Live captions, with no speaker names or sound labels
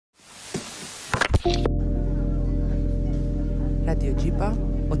რადიო GIPA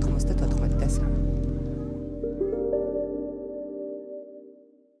 94.3.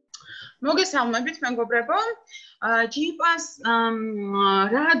 მოგესალმებით მეგობრებო. GIPA-ს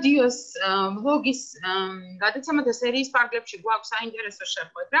რადიოს ვლოგის გადაცემათა სერიის პარკლებში გვაქვს საინტერესო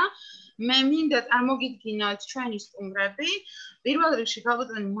შეხვედრა. მე მინდა წარმოგიდგინოთ ჩვენი სტუმრები. პირველ რიგში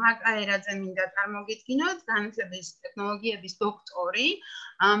გალბატონი მაკა ერაძე მინდა წარმოგიდგინოთ, განათლების ტექნოლოგიების დოქტორი.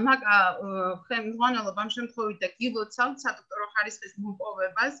 მაკა ხელმძღვანელობა ამ შემთხვევით და გილოცავთ სადოქტორო ხარისხის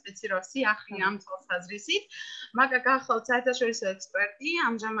მოპოვებას, სპეციფიკურს ახრი ამ თვალსაზრისით. მაკა გახლავთ საერთაშორისო ექსპერტი,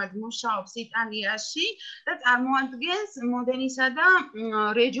 ამჟამად მუშაობს იტალიაში და წარმოადგენს მოდენისა და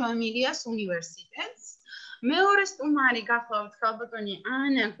რეჯო უნივერსიტეტს. მეორე სტუმარი გახლავთ გალბატონი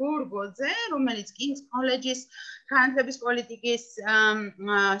ანა გორგოძე, რომელიც კინგს კოლეჯის განათლების პოლიტიკის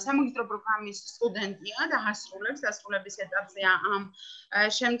სამაგისტრო პროგრამის სტუდენტია და ასრულებს დასრულების ეტაპზეა ამ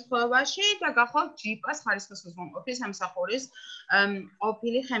შემთხვევაში და გახლავთ GIPA-ს ხარისხის უზრუნველყოფის სამსახურის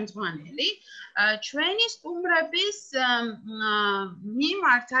ყოფილი ხელმძღვანელი. ჩვენი სტუმრების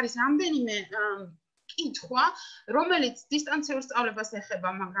მიმართ არის რამდენიმე კითხვა, რომელიც დისტანციურ სწავლებას ეხება,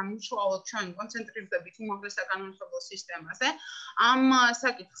 მაგრამ უშუალოდ ჩვენ კონცენტრირდებით უმაღლეს საგანმანათლებლო სისტემაზე. ამ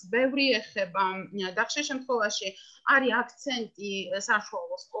საკითხს ბევრი ეხება და ხშირ შემთხვევაში არის აქცენტი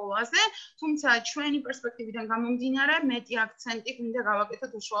საშუალო სკოლაზე, თუმცა ჩვენი პერსპექტივიდან გამომდინარე, მეტი აქცენტი გვინდა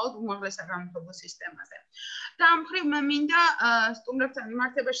გავაკეთოთ უშუალოდ უმაღლეს საგანმანათლებლო სისტემაზე. და ამ მხრივ მე მინდა სტუმრებთან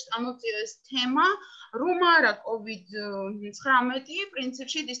მიმართებაში წამოვწიოს თემა, რომ არა COVID-19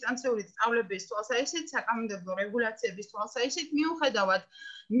 პრინციპში დისტანციური სწავლების თვალსაზრისით, საკანონმდებლო რეგულაციების თვალსაზრისით მიუხედავად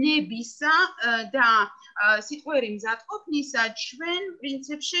ნებისა და სიტყვიერი მზადყოფნისა, ჩვენ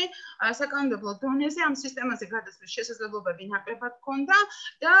პრინციპში საკანონმდებლო დონეზე ამ სისტემაზე გადასვლის შესაძლებლობები ნაკლებად ჰქონდა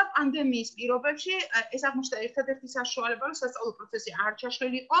და პანდემიის პირობებში ეს აღმოჩნდა ერთადერთი საშუალება, რომ სასწავლო პროცესი არ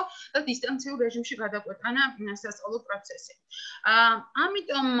ჩაშლილიყო და დისტანციურ რეჟიმში გადაგვეტანა სასწავლო პროცესი.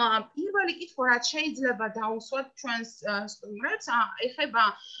 ამიტომ პირველი კითხვა, რაც შეიძლება დავუსვათ ჩვენს სტუმრებს, ეხება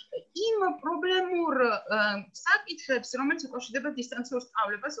იმ პრობლემურ საკითხებს, რომელიც უკავშირდება დისტანციურ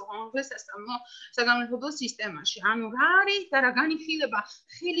სწავლებას უმაღლეს საგანმანათლებლო სისტემაში. ანუ რა არის და რა განიხილება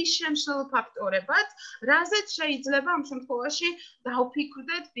ხელისშემშლელ ფაქტორებად, რაზეც შეიძლება ამ შემთხვევაში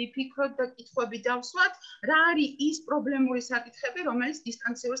დავფიქრდეთ, ვიფიქროთ და კითხვები დავსვათ, რა არის ის პრობლემური საკითხები, რომელიც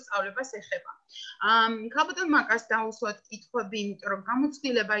დისტანციურ სწავლებას ეხება. გალბატონ მაკას დავუსვათ კითხვები, იმიტომ რომ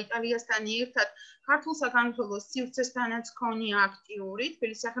გამოცდილება იტალიასთან ერთად ქართულ საგანმანათლებლოს სივრცესთანაც ქონია აქტიური.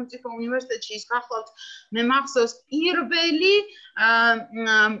 თბილისის სახელმწიფო უნივერსიტეტში ის გახლავთ მე მახსოვს პირველი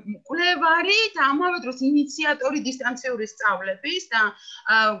მკლევარი და ამავე დროს ინიციატორი დისტანციური სწავლების და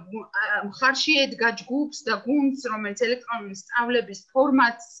მხარში ედგა ჯგუფს და გუნდს, რომელიც ელექტრონული სწავლების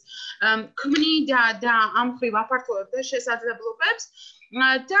ფორმატს ქმნიდა და ამ მხრივ აფართოვებდა შესაძლებლობებს.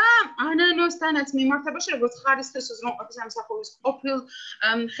 და ანანოსთანაც მიმართებაში, როგორც ხარისხის უზრუნველყოფის სამსახურის ყოფილ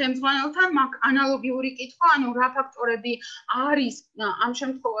ხელმძღვანელთან, მაგ ანალოგიური კითხვა, ანუ რა ფაქტორები არის ამ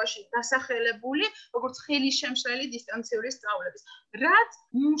შემთხვევაში დასახელებული, როგორც ხელისშემშლელი დისტანციური სწავლების. რაც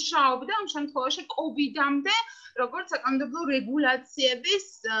მუშაობდა ამ შემთხვევაში COVID-მდე, როგორც საკანონმდებლო რეგულაციების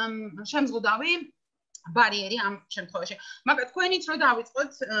შემზღუდავი ბარიერი ამ შემთხვევაში. მაგრამ თქვენით რო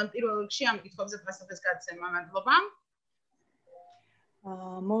დავიწყოთ პირველ რიგში ამ კითხვებზე პასუხის გაცემა, მადლობა.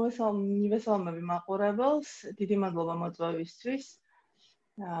 მოვესალმები მაყურებელს, დიდი მადლობა მოწვევისთვის.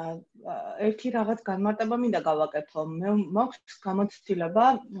 ერთი რაღაც განმარტება მინდა გავაკეთო. მე მაქვს გამოცდილება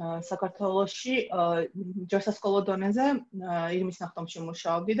საქართველოში ჯერ სასკოლო დონეზე ირმის ნახტომში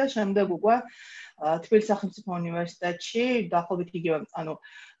მუშაობდი და შემდეგ უკვე თბილისის სახელმწიფო უნივერსიტეტში დაახლოებით იგივე, ანუ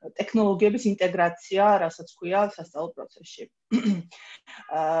ტექნოლოგიების ინტეგრაცია, რასაც ქვია სასწავლო პროცესში.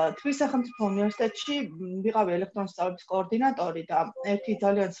 თბილისის სახელმწიფო უნივერსიტეტში ვიყავი ელექტრონული სწავლების კოორდინატორი და ერთი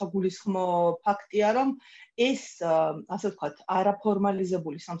ძალიან საგულისხმო ფაქტია, რომ ეს, ასე ვთქვათ,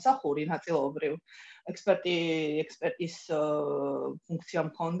 არაფორმალიზებული სამსახური ნაწილობრივ ექსპერტის ფუნქცია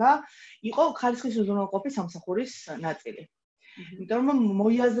მქონდა, იყო ხარისხის უზრუნველყოფის სამსახურის ნაწილი. იმიტომ რომ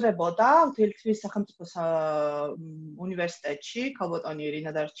მოიაზრებოდა თბილისის სახელმწიფო უნივერსიტეტში, ქალბატონი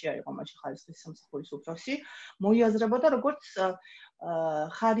ირინა დარჩია იყო მაშინ ხარისხის სამსახურის უფროსი, მოიაზრებოდა როგორც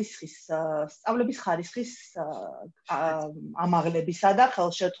სწავლების ხარისხის ამაღლებისა და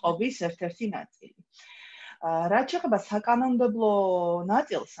ხელშეწყობის ერთ-ერთი ნაწილი. რაც შეეხება საკანონმდებლო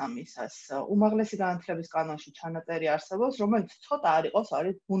ნაწილს ამისას, უმაღლესი განათლების კანონში ჩანაწერი არსებობს, რომელიც ცოტა არ იყოს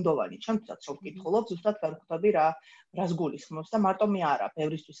არის ბუნდოვანი. ჩემთვისაც რომ ვკითხულობ, ზუსტად ვერ ხვდები რას გულისხმობს და მარტო მე არა,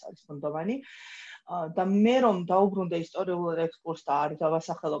 ბევრისთვის არის ბუნდოვანი. და მე რომ დაუბრუნდე ისტორიულ ექსკურსს და არ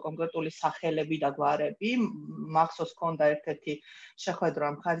დავასახელო კონკრეტული სახელები და გვარები, მახსოვს ქონდა ერთ-ერთი შეხვედრა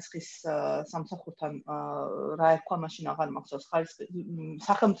ხარისხის სამსახურთან, რა ერქვა მაშინ აღარ მახსოვს,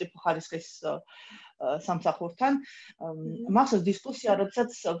 სახელმწიფო ხარისხის სამსახურთან. მახსოვს დისკუსია,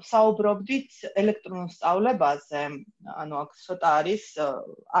 როდესაც საუბრობდით ელექტრონულ სწავლებაზე, ანუ აქ ცოტა არის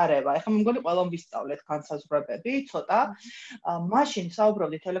არევა. ეხლა მე მგონი ყველამ ვისწავლეთ განსაზღვრებები, ცოტა. მაშინ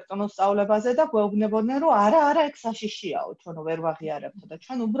საუბრობდით ელექტრონულ სწავლებაზე და გვეუბნებოდნენ, რომ არა, ეგ საშიშიაო, ჩვენო ვერ ვაღიარებთ და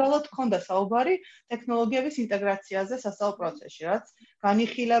ჩვენ უბრალოდ გქონდა საუბარი ტექნოლოგიების ინტეგრაციაზე სასწავლო პროცესში, რაც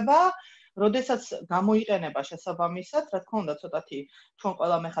განიხილება როდესაც გამოიყენება შესაბამისად, რა თქმა უნდა, ცოტათი ჩვენ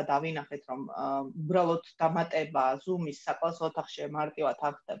ყველამ ახლა დავინახეთ, რომ უბრალოდ დამატება Zoom-ის საკლასო ოთახში მარტივად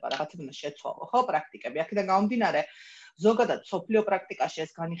არ ხდება, რაღაცებინა შეცვალო, ხო, პრაქტიკები. აქედან გამომდინარე, ზოგადად სოფლიო პრაქტიკაში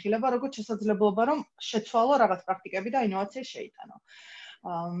ეს განიხილება, როგორც შესაძლებლობა, რომ შეცვალო რაღაც პრაქტიკები და ინოვაცია შეიტანო.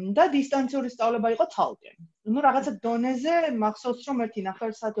 და დისტანციური სწავლება იყო ცალკე. Ну, რაღაცა დონეზე მახსოვს, რომ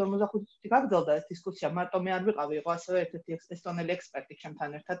 1.5 საათი 45 წუთი გაგრძელდა ეს დისკუსია, მარტო მე არ ვიყავი, იყო ასევე ერთ-ერთი ესტონელი ექსპერტი ჩემთან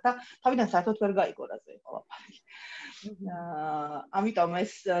ერთად და თავიდან საერთოდ ვერ გაიგო რაზე იყო ლაპარაკი. ამიტომ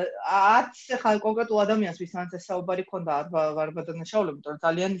ეს არც ახლა კონკრეტულ ადამიანს ვისაც ეს საუბარი ქონდა არ ბადანაშაულები, იმიტომ რომ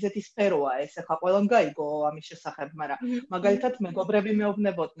ძალიან ისეთი სფეროა ეს, ახლა ყველამ გაიგო ამის შესახებ, მაგრამ მაგალითად მეგობრები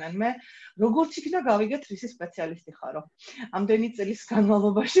მეუბნებოდნენ, მე როგორც იქნა გავიგეთ რისი სპეციალისტი ხარო. ამდენი წლის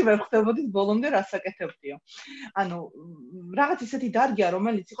განმავლობაში ვერ ხვდებოდით ბოლომდე რას აკეთებდიო. ანუ რაღაც ისეთი დარგია,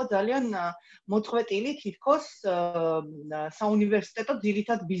 რომელიც იყო ძალიან მოწყვეტილი თითქოს საუნივერსიტეტო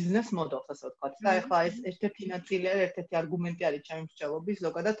ძირითად ბიზნეს მოდელს, ასე ვთქვათ. და ეხლა ეს ერთ-ერთი ნაწილი არის, ერთ-ერთი არგუმენტი არის ჩემი მსჯელობის,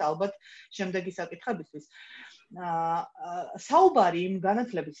 ზოგადად ალბათ შემდეგი საკითხებისთვის. საუბარი იმ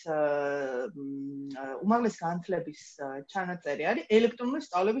განათლების უმაღლესი განათლების ჩანაწერი არის ელექტრონული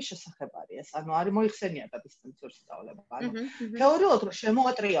სწავლების შესახებ არის ეს. ანუ არის მოიხსენიება დისტანციური სწავლება. ანუ თეორიულად რომ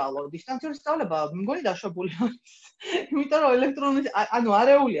შემოატრიალო დისტანციური სწავლება, მგონი დაშვებული არის. იმიტომ რომ ელექტრონული, ანუ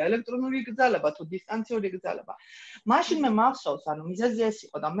არეულია ელექტრონული გრძელება თუ დისტანციური გრძელება. მაშინ მე მახსოვს, ანუ მიზეზი ეს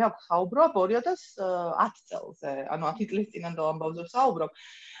იყო და მე აქ საუბრობ 2010 წელზე, ანუ 10 წლის წინანდელ ამბავზე ვსაუბრობ.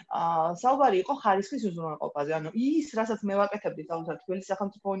 საუბარი იყო ხარისხის უზრუნველყოფაზე. ანუ ის, რასაც მე ვაკეთებდი თვალსაჩინო თბილისის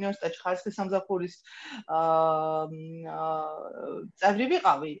სახელმწიფო უნივერსიტეტში ხარისხის სამსახურის წევრი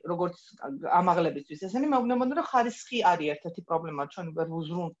ვიყავი, როგორც ამაღლებისთვის. ესენი მეუბნებოდნენ, რომ ხარისხი არის ერთ-ერთი პრობლემა, ჩვენ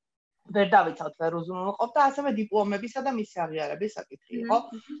ვერ დავიცავთ, ვერ უზრუნველყოფ და ასევე დიპლომებისა და მისი აღიარების საკითხი იყო.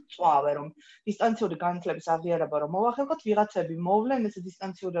 წვავე, რომ დისტანციური განათლების აღიარება რომ მოვახერხოთ, ვიღაცები მოვლენ, ესე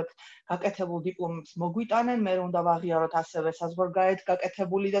დისტანციურად გაკეთებულ დიპლომებს მოგვიტანენ, მე უნდა ვაღიაროთ ასევე საზღვარგარეთ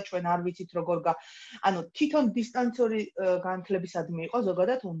გაკეთებული და ჩვენ არ ვიცით როგორ ანუ თვითონ დისტანციური განათლებისადმი იყო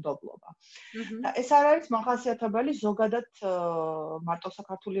ზოგადად უნდობლობა. და ეს არ არის მახასიათებელი ზოგადად მარტო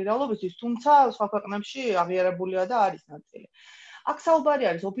საქართველოს რეალობისთვის, თუმცა სხვა ქვეყნებში აღიარებულია და არის ნაწილი. აქ საუბარი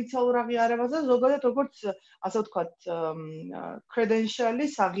არის ოფიციალურ აღიარებაზე, ზოგადად როგორც ასე ვთქვათ,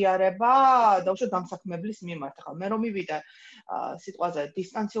 credential-ის აღიარება დაუშვათ დამსაქმებლის მიმართ. ახლა მე რომ მივიდე სიტყვაზე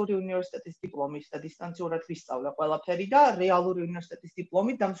დისტანციური უნივერსიტეტის დიპლომით და დისტანციურად ვისწავლე ყველაფერი და რეალური უნივერსიტეტის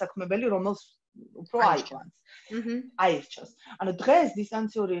დიპლომით დამსაქმებელი, რომელს უფრო აიყვანს. აირჩევს. ანუ დღეს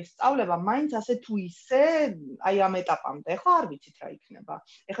დისტანციური სწავლება მაინც ასე თუ ისე აი ამ ეტაპამდე, ხო არ ვიცით რა იქნება.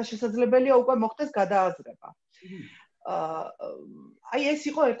 ეხლა შესაძლებელია უკვე მოხდეს გადააზრება. აი ეს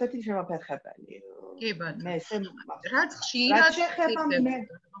იყო ერთ-ერთი შემაფერხებელი. კი ბატონო. მე ესე რაც ხშირად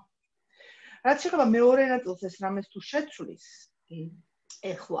რაც შეხება მეორე ნაწილს ეს რამეს თუ შეცვლის,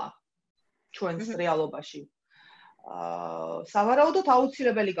 ეხლა ჩვენს რეალობაში სავარაუდოდ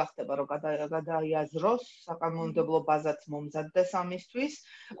აუცილებელი გახდება რომ გადაიაზროს საკანონმდებლო ბაზაც მომზადდეს ამისთვის,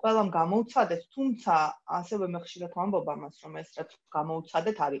 ყველამ გამოუცადეთ, თუმცა ასევე მე ხშირად ვამბობ ამას, რომ ეს რაც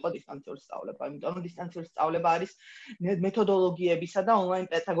გამოუცადეთ არ იყო დისტანციური სწავლება, იმიტომ რომ დისტანციური სწავლება არის მეთოდოლოგიებისა და ონლაინ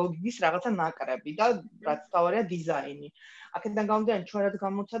პედაგოგიკის რაღაცა ნაკრები და რაც თავარია დიზაინი. აქედან გამომდინარე, ჩვენ რაც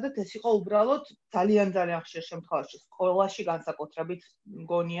გამოუცადეთ, ეს იყო უბრალოდ ძალიან ხშირ შემთხვევაში სკოლაში განსაკუთრებით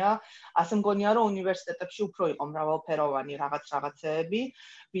მგონია, ასე მგონია, რომ უნივერსიტეტებში უფრო იყო მრავალფეროვანი რაღაცეები,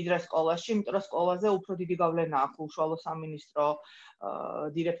 ვიდრე სკოლაში, იმიტომ რომ სკოლაზე უფრო დიდი გავლენა აქვს უშუალო სამინისტრო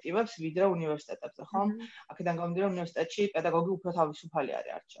დირექტივებს, ვიდრე უნივერსიტეტებზე, ხო? აქედან გამომდინარე, უნივერსიტეტში პედაგოგი უფრო თავისუფალი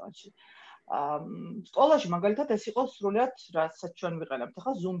არის არჩევანში. სკოლაში მაგალითად ეს იყო სრულიად რასაც ჩვენ ვიყენებთ.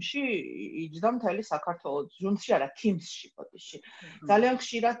 ახლა Zoom-ში იჯდა მთელი საქართველო, Zoom-ში არა, Teams-ში ბოდიში. ძალიან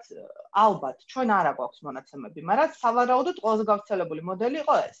ხშირად ალბათ ჩვენ არ აქვს მონაცემები, მაგრამ სავარაუდოდ ყველაზე გავრცელებული მოდელი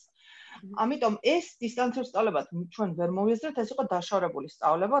იყო ეს. ამიტომ ეს დისტანციურ სწავლებად ჩვენ ვერ მოვიაზრეთ, ეს იყო დაშორებული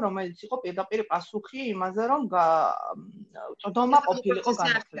სწავლება, რომელიც იყო პირდაპირ პასუხი იმაზე, რომ წვდომა ყოფილიყო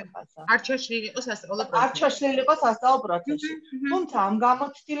განათლებაზე. არ ჩაშლილი იყო სასწავლო პროცესი. არ ჩაშლილი იყო სასწავლო პროცესი. თუმცა ამ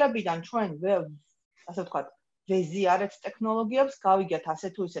გამოცდილებიდან ჩვენ ასე ვთქვათ, ვეზიარეთ ტექნოლოგიებს, გავიგეთ ასე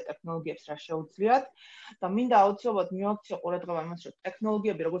თუ ისე ტექნოლოგიებს რა შეუძლიათ და მინდა აუცილებლად მივაქციო ყურადღება იმას, რომ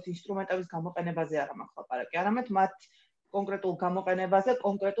ტექნოლოგიები როგორც ინსტრუმენტების გამოყენებაზე არ ამახ ლაპარაკი, არამედ მათ კონკრეტულ გამოყენებაზე,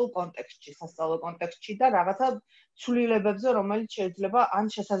 კონკრეტულ კონტექსტში, სასწავლო კონტექსტში და რაღაცა ცვლილებებზე, რომელიც შეიძლება ან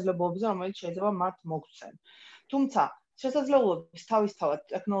შესაძლებლობებზე, რომელიც შეიძლება მათ მოგცენ. თუმცა შესაძლებლობების თავისთავად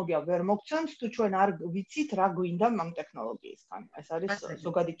ტექნოლოგია ვერ მოგცემს, თუ ჩვენ არ ვიცით რა გვინდა ამ ტექნოლოგიისგან. ეს არის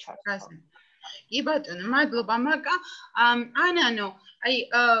ზოგადი ჩართვა. კი ბატონო, მადლობა მაკა. აი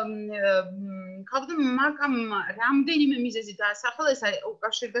ხავდამ მაკამ რამდენიმე მიზეზი დაასახელა, ეს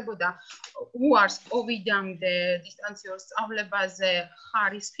უკავშირდებოდა უარს კოვიდამდე დისტანციურ სწავლებაზე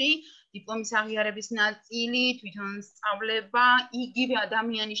ხარისხი, დიპლომის აღიარების ნაწილი, თვითონ სწავლება, იგივე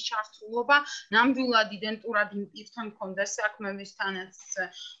ადამიანის ჩართულობა, ნამდვილად იდენტურად იმ პირთან ჰქონდა საქმე, ვისთანაც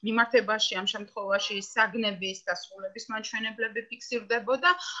მიმართებაში ამ შემთხვევაში საგნების დასრულების მაჩვენებლები ფიქსირდებოდა,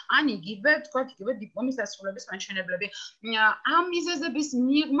 ან იგივე დიპლომის დასრულების მაჩვენებლები. ამ მიზეზების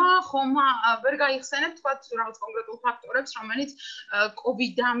მიღმა ხომ ვერ გაიხსენებთ რაღაც კონკრეტულ ფაქტორებს, რომელიც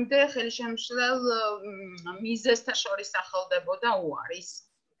კოვიდამდე ხელშემშლელ მიზეზთა შორის სახელდებოდა უარის.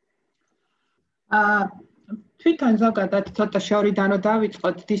 თვითონ ზოგადად ცოტა შორიდან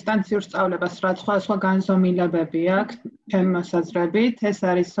დავიწყოთ დისტანციურ სწავლებას, რა სხვა განზომილებები აქვს ჩემ მოსაზრებით. ეს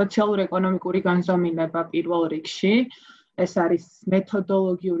არის სოციალურ-ეკონომიკური განზომილება პირველ რიგში. ეს არის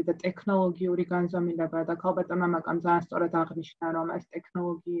მეთოდოლოგიური და ტექნოლოგიური განზომილება და ქალბატონმა მაკამ ძალიან სწორად აღნიშნა, რომ ეს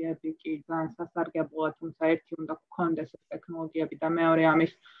ტექნოლოგიები კი ძალიან სასარგებლოა, თუმცა ერთი უნდა გქონდეს ეს ტექნოლოგიები და მეორე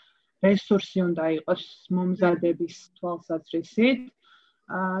ამის რესურსი უნდა იყოს მომზადების თვალსაზრისით.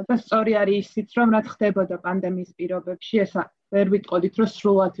 და სწორი არის ისიც, რომ რაც ხდებოდა პანდემიის პირობებში, ეს ვერ ვიტყოდით, რომ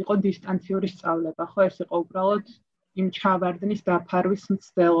სრულად იყო დისტანციური სწავლება, ხო, ეს იყო უბრალოდ იმ ჩავარდნის დაფარვის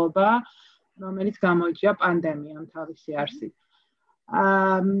მცდელობა, რომელიც გამოიწვია პანდემიამ თავისი არსით.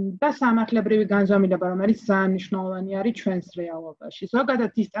 და სამართლებრივი განზომილება, რომელიც ძალიან მნიშვნელოვანი არის ჩვენს რეალობაში.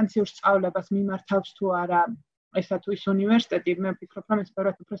 ზოგადად დისტანციურ სწავლებას მიმართავს თუ არა ესა თუ ის უნივერსიტეტი, მე ვფიქრობ, რომ ეს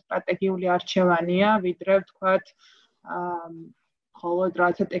ბევრად უფრო სტრატეგიული არჩევანია, ვიდრე ვთქვათ, მხოლოდ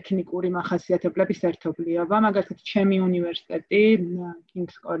რაღაცა ტექნიკური მახასიათებლების ერთობლიობა, მაგალითად, ჩემი უნივერსიტეტი,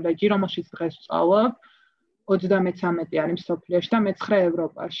 კინგს კოლეჯი, რომელშიც დღეს ვსწავლობ, 33 არის მსოფლიოში და მე-9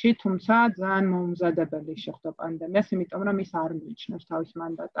 ევროპაში, თუმცა ძალიან მოუმზადებელი შეხვდა პანდემიას, იმიტომ რომ ის არ მიიჩნევს თავის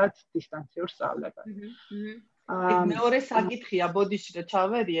მანდატად დისტანციურ სწავლებას. მეორე საკითხია, ბოდიში და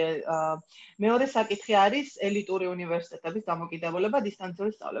ჩავერიე, მეორე საკითხი არის ელიტური უნივერსიტეტების დამოკიდებულება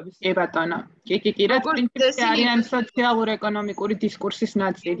დისტანციური სწავლების. კი ბატონო. კი, რაც პრინციპში არიან სოციალურ-ეკონომიკური დისკურსის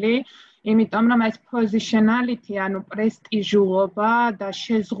ნაწილი, იმიტომ რომ ეს პოზიშნალიტი, ანუ პრესტიჟულობა და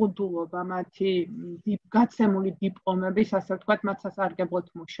შეზღუდულობა მათი გაცემული დიპლომების, ასე ვთქვათ, მათ სასარგებლოდ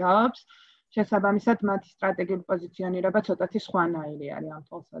მუშაობს. შესაბამისად, მათი სტრატეგიული პოზიციონირება ცოტათი სხვანაირი არის ამ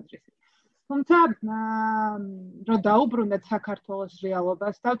თვალსაზრისით. თუმცა, რომ დაუბრუნდეთ საქართველოს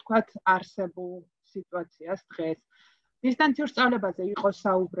რეალობას და ვთქვათ არსებულ სიტუაციას დღეს. დისტანციურ სწავლებაზე იყო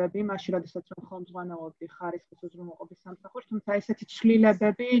საუბრები, მაშინ როდესაც რომ ხელმძღვანელობდი ხარისხის უზრუნველყოფის სამსახურს, თუმცა ესეთი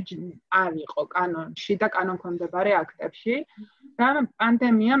ცვლილებები არ იყო კანონში და კანონქვემდებარე აქტებში. და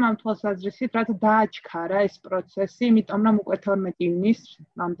პანდემიამ ამ თვალსაზრისით რაც დააჩქარა ეს პროცესი, იმიტომ რომ უკვე 12 ივნის,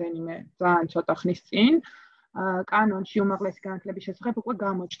 რამდენიმე ძალიან ცოტა ხნის წინ კანონში უმაღლესი განათლების შესახებ უკვე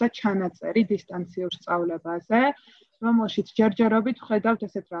გამოჩნდა ჩანაწერი დისტანციურ სწავლებაზე, რომელშიც ჯერჯერობით ვხედავთ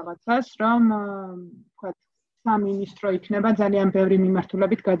ესეთ რაღაცას, რომ ვთქვათ, სამინისტრო იქნება ძალიან ბევრი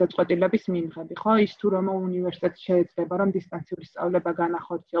მიმართულებით გადაწყვეტილების მიმღები, ხო? ის თუ რომ უნივერსიტეტს შეეძლება რომ დისტანციური სწავლება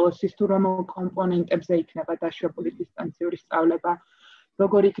განახორციელოს, ის თუ რომ კომპონენტებზე იქნება დაშვებული დისტანციური სწავლება,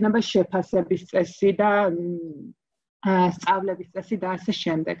 როგორ იქნება შეფასების წესი და სწავლების წესი და ასე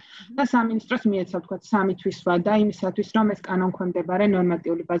შემდეგ. და სამინისტროს მიეცა ვთქვათ 3 თვის ვადა იმისათვის, რომ ეს კანონქვემდებარე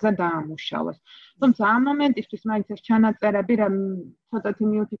ნორმატიული ბაზა დაამუშავოს. თუმცა ამ მომენტისთვის მაინც ეს ჩანაწერები ცოტათი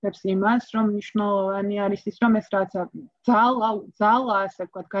მიუთითებს იმას, რომ მნიშვნელოვანი არის ის, რომ ეს რაცა ძალა, ასე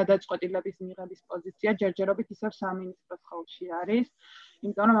ვთქვათ, გადაწყვეტილების მიღების პოზიცია ჯერჯერობით ისევ სამინისტროს ხელში არის,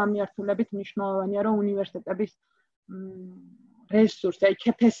 იმიტომ რომ ამ მიმართულებით მნიშვნელოვანია, რომ უნივერსიტეტების რესურსი, აი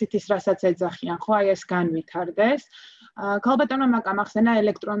capacity-ს რასაც ეძახიან, ხო, აი ეს განვითარდეს. ქალბატონმა მაკამ ახსენა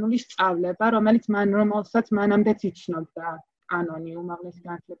ელექტრონული სწავლება, რომელსაც მანამდეც იცნობდა კანონი უმაღლესი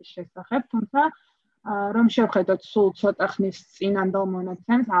განათლების შესახებ, თუმცა რომ შევხედოთ სულ ცოტა ხნის წინანდელ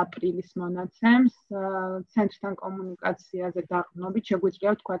მონაცემს, აპრილის მონაცემს, ცენტრთან კომუნიკაციაზე დაყრდნობით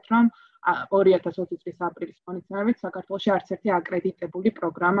შეგვიძლია ვთქვათ, რომ 2020 წლის აპრილის მონაცემებით საქართველოში არც ერთი აკრედიტებული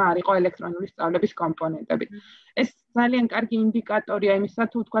პროგრამა არ იყო ელექტრონული სწავლების კომპონენტებით. ეს ძალიან კარგი ინდიკატორია იმისა,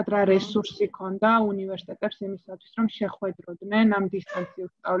 თუ ვთქვათ, რა რესურსი ჰქონდა უნივერსიტეტებს იმისათვის, რომ შეხვედროდნენ ამ დისტანციურ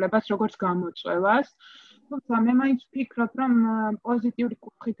სწავლებას, როგორც გამოწვევას. თუმცა მე მაინც ვფიქრობ, რომ პოზიტიური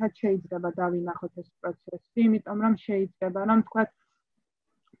კუთხითაც შეიძლება დავინახოთ ეს პროცესი, იმიტომ რომ შეიძლება, რომ ვთქვათ,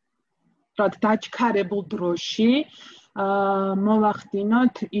 დაჩქარებულ დროში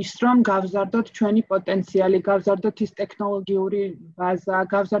მოვახდინოთ ის, რომ გავზარდოთ ჩვენი პოტენციალი, გავზარდოთ ის ტექნოლოგიური ბაზა,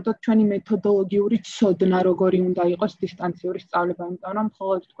 გავზარდოთ ჩვენი მეთოდოლოგიური ცოდნა, როგორი უნდა იყოს დისტანციური სწავლება, იმიტომ რომ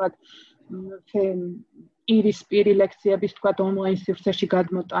მხოლოდ თქვათ პირისპირი ლექციების თქვათ ონლაინ სივრცეში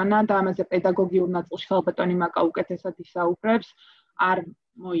გადმოტანა და ამაზე პედაგოგიურ ნაწილში ხელბატონი მაკა უკეთესად ისაუბრებს, არ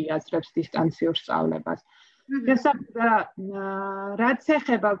მოიაზრებს დისტანციურ სწავლებას. რაც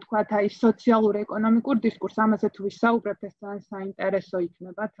ეხება თქვათ აი სოციალურ-ეკონომიკურ დისკურსს, ამაზე თუ ვისაუბრებთ, ეს ძალიან საინტერესო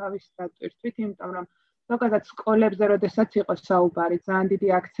იქნება თავის დატვირთვით, იმიტომ რომ ზოგადად სკოლებზე, როდესაც იყო საუბარი, ძალიან დიდი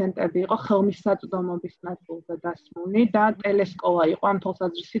აქცენტები იყო ხელმისაწვდომობის ნაწილზე დასმული და ტელესკოლა იყო ამ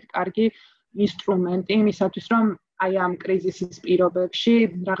თვალსაზრისით კარგი ინსტრუმენტი იმისათვის, რომ აი ამ კრიზისის პირობებში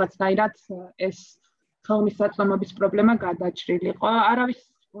რაღაცნაირად ეს ხელმისაწვდომობის პრობლემა გადაჭრილიყო. არავის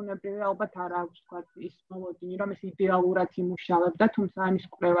უნებრივი ალბათ არ აქვს თქვათ ის მოლოდინი, რომ ეს იდეალურად იმუშავებდა, თუმცა ამის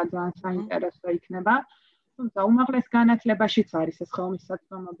კვლევა ძალიან საინტერესო იქნება. თუმცა უმაღლეს განათლებაშიც არის ეს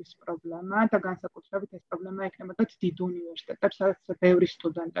ხელმისაწვდომობის პრობლემა და განსაკუთრებით ეს პრობლემა ექნებოდა დიდ უნივერსიტეტებს, სადაც ბევრი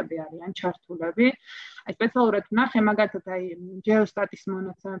სტუდენტები არიან ჩართულები. აი სპეციალურად ვნახე, მაგალითად აი ჯეოსტატის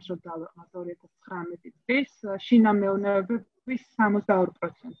მონაცემებს რო დავაყენოთ 2019 წლის, შინა მეურნეობის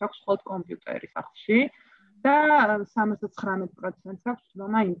 62% აქვს მხოლოდ კომპიუტერის სახლში. და 79% აქვს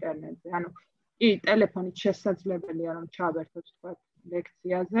ცნობა ინტერნეტზე. ანუ კი, ტელეფონით შესაძლებელია რომ ჩავერთოთ თქვა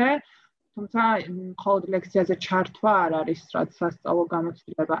ლექციაზე, თუმცა მხოლოდ ლექციაზე ჩართვა არ არის რაც სასწავლო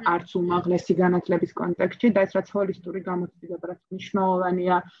გამოცდილება არც უმაღლესი განათლების კონტექსტში და ეს რაც ჰოლისტური გამოცდილება, რაც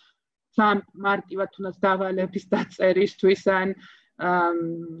მნიშვნელოვანია სამ მარტივად თუნდაც დავალების დაწერისთვის ან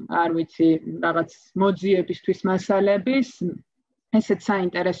არ ვიცი, რაღაც მოძიებისთვის მასალების ესეც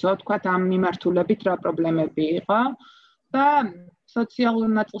საინტერესოა თქვათ ამ მიმართულებით რა პრობლემები იყო და სოციალურ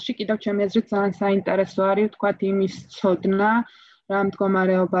ნაწილში კიდევ ჩემი აზრით ძალიან საინტერესო არის თქვათ იმის ცოდნა რა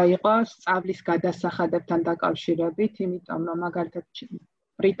მდგომარეობა იყო სწავლის გადასახადებთან დაკავშირებით, იმიტომ რომ მაგალითად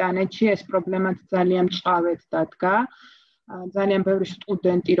ბრიტანეთში ეს პრობლემა ძალიან მჭყავედ დადგა. ძალიან ბევრი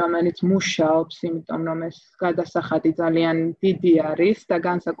სტუდენტი რომელიც მუშაობს, იმიტომ რომ ეს გადასახადი ძალიან დიდი არის და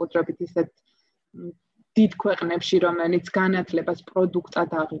განსაკუთრებით ისეთ დიდ ქვეყნებში, რომელიც განათლებას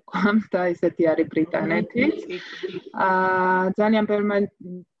პროდუქტად აღიქვამს და ესეთი არის ბრიტანეთი. ძალიან ბევრმა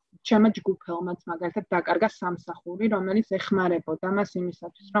ჩემო ჯგუფელმაც მაგალითად დაკარგა სამსახური, რომელიც ეხმარებოდა მას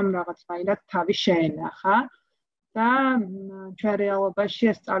იმისათვის, რომ რაღაცნაირად თავი შეენახა და ჩვენ რეალობაში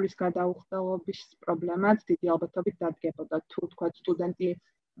ეს სწავლის გადაუხდელობის პრობლემაც დიდი ალბათობით დადგებოდა. თუ თქვა სტუდენტი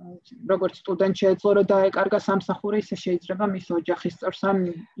როგორც სტუდენტ შეეძლო რომ დაეკარგა სამსახური, ისე შეიძლება მის ოჯახის წევრს ან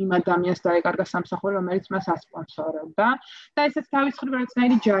იმ ადამიანს დაეკარგა სამსახური, რომელიც მას ასპონსორებდა და ესეც თავის მხრივ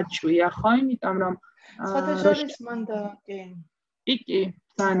რაღაცნაირი ჯაჭვია, ხო? იმიტომ რომ საერთაშორის მან და კი,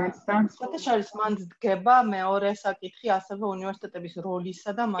 საერთაშორის მან დგება მეორე საკითხი, ასევე უნივერსიტეტების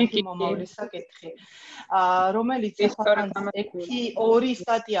როლისა და მათი მომავლის საკითხი, რომელიც ორი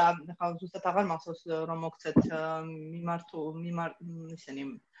სტატია, ხა ზუსტად აღარ მახსოვს რომ მოგცეთ ისინი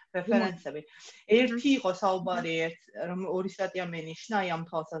რეფერენსები. ერთი იყო საუბარი, რომ ორი სტატია მენიშნა აი ამ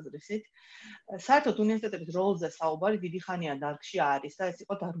თვალსაზრისით. საერთოდ უნივერსიტეტების როლზე საუბარი დიდი ხანია დარგში არის და ეს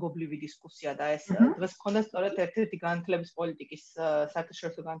იყო დარგობლივი დისკუსია და ეს დღეს მქონდა სწორედ ერთ-ერთი განათლების პოლიტიკის,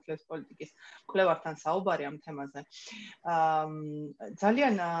 საერთაშორისო განათლების პოლიტიკის მკვლევართან საუბარი ამ თემაზე.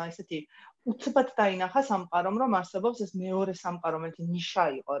 ძალიან ესეთი უცბად დაინახა სამყარომ, რომ არსებობს ეს მეორე სამყარო, რომელიც ნიშა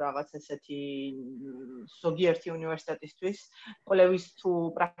იყო რაღაც ესეთი ზოგიერთი უნივერსიტეტისთვის, კვლევის თუ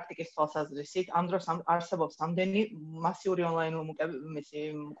პრაქტიკის თვალსაზრისით, ამ დროს არსებობს ამდენი მასიური ონლაინ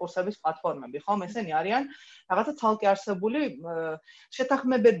კურსების პლატფორმები, ხომ? ესენი არიან რაღაცა ცალკე არსებული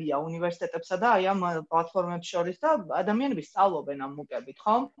შეთანხმებებია უნივერსიტეტებსა და აი ამ პლატფორმებს შორის და ადამიანები სწავლობენ ამ მუკებით,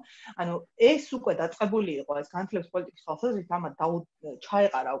 ხომ? ანუ ეს უკვე დაწყებული იყო ეს განათლების პოლიტიკის თვალსაზრისით, ამათ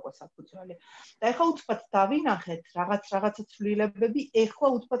ჩაეყარა უკვე საფუძველი. და ეხლა უცბად დავინახეთ რაღაცა ცვლილებები, ეხლა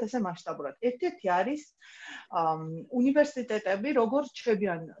უცბად ესე მასშტაბურად. ერთ-ერთი არის უნივერსიტეტები, როგორ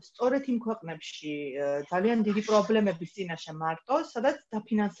რჩებიან სწორედ იმ ქვეყნებში ძალიან დიდი პრობლემების წინაშე მარტო, სადაც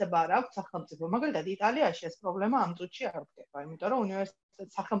დაფინანსება არ აქვს სახელმწიფო. მაგალითად, იტალიაში ეს პრობლემა ამ წუთში არ ხდება, იმიტომ რომ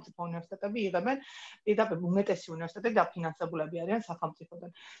სახელმწიფო უნივერსიტეტები იღებენ პირდაპირ უმეტესი უნივერსიტეტები დაფინანსებულები არიან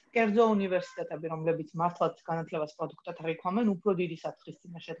სახელმწიფოდან. კერძო უნივერსიტეტები, რომლებიც მართლაც განათლებას პროდუქტად აღიქვამენ, უფრო დიდი საფრთხის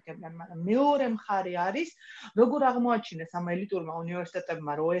წინაშე დგებიან, მაგრამ მეორე მხარე არის, როგორ აღმოაჩინეს ამ ელიტურმა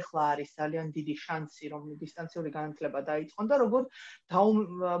უნივერსიტეტებმა, რომ ეხლა არის ძალიან დიდი შანსი, რომ დისტანციური განათლება დაიწყონ და როგორ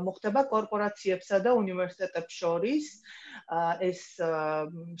მოხდება კორპორაციებსა და უნივერსიტეტებს შორის ეს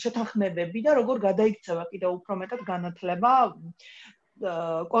შეთანხმებები და როგორ გადაიქცევა კიდევ უფრო მეტად განათლება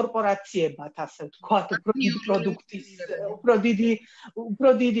კორპორაციებად, ასე ვთქვათ, პროდუქტის, უფრო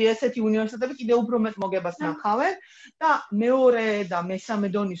დიდი ესეთი უნივერსიტეტები კიდევ უფრო მეტ მოგებას ნახავენ და მეორე და მესამე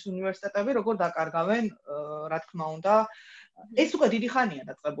დონის უნივერსიტეტები როგორ დაკარგავენ, რა თქმა უნდა, ეს უკვე დიდი ხანია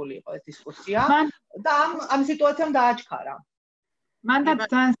დაწყებული იყო ეს დისკუსია და ამ სიტუაციამ დააჩქარა. მანდ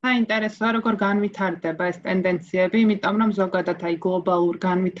ძალიან საინტერესოა როგორ განვითარდება ეს ტენდენციები, იმიტომ რომ ზოგადად აი გლობალურ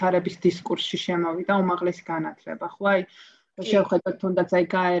განვითარების დისკურსში შემოვიდა უმაღლესი განათლება, ხო აი შევხედოთ თუნდაც აი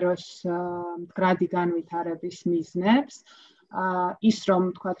გაეროს მდგრადი განვითარების მიზნებს, ის რომ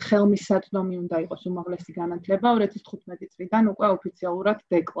თქვა ხელმისაწვდომი უნდა იყოს უმაღლესი განათლება 2015 წლიდან უკვე ოფიციალურად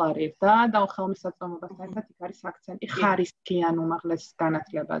დეკლარირდა და ხელმისაწვდომობასთან ერთად იქ არის აქცენტი ხარისხიან უმაღლეს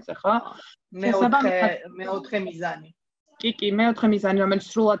განათლებაზე, ხო? მეოთხე მიზანი. კი, მეოთხე მიზანი, რომელიც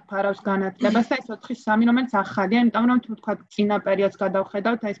სრულად ფარავს განათლებას და ეს 4-3, რომელიც ახალია, იმიტომ რომ თუ თქვა წინა პერიოდს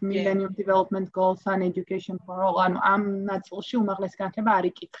გადავხედავთ, ეს Millennium Development Goals and Education for All, ანუ ამ ნაწილში უმაღლესი განათლება არ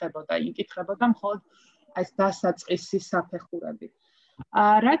იკითხებოდა, იკითხებოდა მხოლოდ ეს დასაწყისი საფეხურები.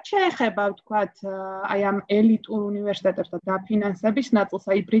 რაც შეეხება ვთქვათ, აი ამ ელიტურ უნივერსიტეტებს და დაფინანსების ნაწილს,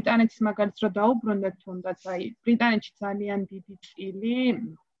 აი ბრიტანეთის მაგალითს რო დაუბრუნდეთ თუნდაც, აი ბრიტანეთში ძალიან დიდი წილი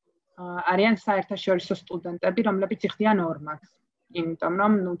არიან საერთაშორისო სტუდენტები, რომლებიც იხდიან ორმაგს. იმიტომ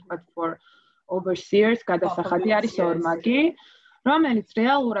რომ, ნუ თქვათ for overseers გადასახადი არის ორმაგი, რომელიც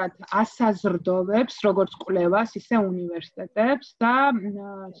რეალურად ასაზრდოვებს როგორც კვლევას, ისე უნივერსიტეტებს და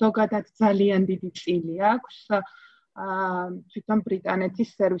ზოგადად ძალიან დიდი წილი აქვს თვითონ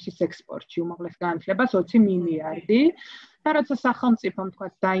ბრიტანეთის სერვისის ექსპორტში უმაღლეს განათლებას 20 მილიარდი. და როცა სახელმწიფომ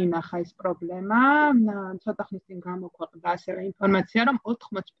თქვათ დაინახა ეს პრობლემა, ცოტა ხნის წინ გამოქვეყნდა ასევე ინფორმაცია, რომ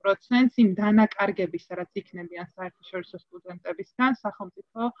 80% იმ დანაკარგებისა, რაც იქნებიან საერთაშორისო სტუდენტებისგან,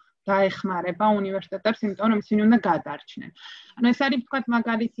 სახელმწიფო დაეხმარება უნივერსიტეტებს, იმიტომ რომ ისინი უნდა გადარჩნენ. ანუ ეს არის თქვათ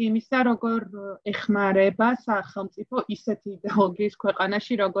მაგალითი იმისა, როგორ ეხმარება სახელმწიფო ისეთი იდეოლოგიის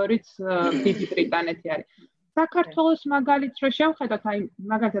ქვეყანაში, როგორიც დიდი ბრიტანეთი არის. საქართველოს მაგალითს რო შევხედოთ, აი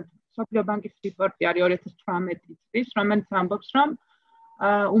მაგალითად სოფლიო ბანკის რიპორტი არის 2018 წლის, რომელიც ამბობს, რომ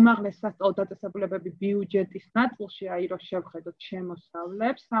უმაღლეს სასწავლო დაწესებულებების ბიუჯეტის ნაწილში, აი რო შევხედოთ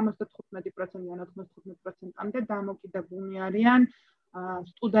შემოსავლებს, 75%-დან 95%-მდე დამოკიდებული არიან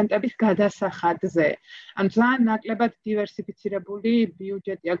სტუდენტების გადასახადზე. ანუ ძალიან ნაკლებად დივერსიფიცირებული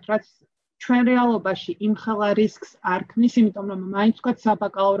ბიუჯეტი აქვს, რაც ჩვენ რეალობაში იმხელა რისკს არ ქმნის, იმიტომ რომ მაინც ვთქვათ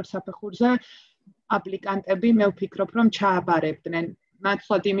საბაკალავრო საფეხურზე აპლიკანტები მე ვფიქრობ, რომ ჩააბარებდნენ.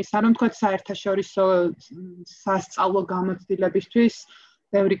 ნაცვლად იმისა, რომ თქვათ საერთაშორისო სასწავლო გამოცდილებისთვის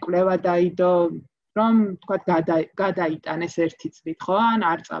ბევრი კვლევა დაიდო, რომ თქვათ გადაიტანეს ერთი წლით, ხო? ან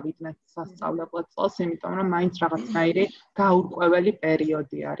არ წავიდნენ სასწავლებლად წელს, იმიტომ რომ მაინც რაღაცნაირი გაურკვეველი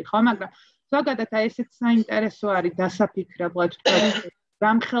პერიოდი არის, ხო? მაგრამ ზოგადად აი ესეც საინტერესო არის დასაფიქრებლად, თქვათ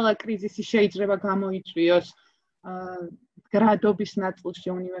რამხელა კრიზისი შეიძლება გამოიწვიოს გრადობის ნაწილში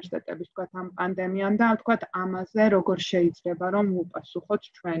უნივერსიტეტების თქვათ ამ პანდემიამ და თქვათ ამაზე როგორ შეიძლება რომ უპასუხოთ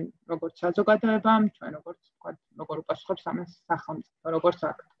ჩვენ როგორც საზოგადოებამ, ჩვენ როგორც თქვათ როგორ უპასუხობს ამას სახელმწიფო, როგორც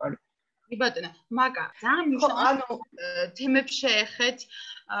აქტორი. კი ბატონო, მაკა, ძალიან მნიშვნელოვანი თემებს შეეხეთ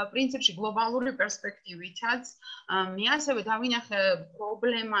პრინციპში გლობალური პერსპექტივითაც. მე ასევე დავინახე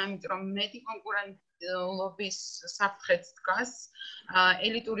პრობლემა, იმიტომ რომ მეტი კონკურენტობის საფრთხეც დგას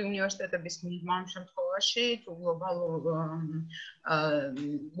ელიტური უნივერსიტეტების მიღმა ამ შემთხვევაში, თუ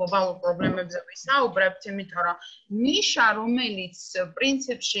გლობალურ პრობლემებზე ვისაუბრებთ, იმიტომ რომ ნიშა, რომელიც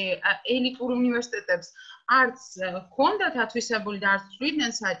პრინციპში ელიტურ უნივერსიტეტებს არც ჰქონდათ ათვისებული და არც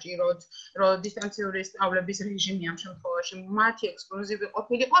ცვლიდნენ საჭიროდ, რომ დისტანციური სწავლების რეჟიმი ამ შემთხვევაში მათი ექსკლუზივი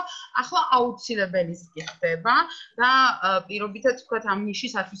ყოფილიყო, ახლა აუცილებელიც ხდება და პირობითაც ვთქვათ ამ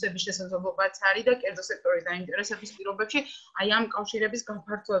ნიშის ათვისების შესაძლებლობაც არის და კერძო სექტორის დაინტერესების პირობებში აი ამ კავშირების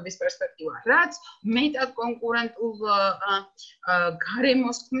გაფართოების პერსპექტივა, რაც მეტად კონკურენტულ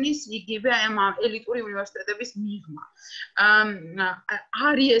გარემოს ქმნის იგივე აი ამ ელიტური უნივერსიტეტების მიღმა.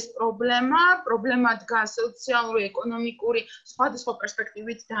 არის ეს პრობლემა დგას სოციალური, ეკონომიკური, სხვადასხვა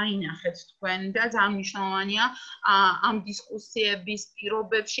პერსპექტივით დაინახეთ თქვენ და ძალიან მნიშვნელოვანია ამ დისკუსიების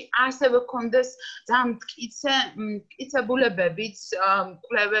პირობებში ასევე გქონდეს ძალიან მტკიცებულებებიც,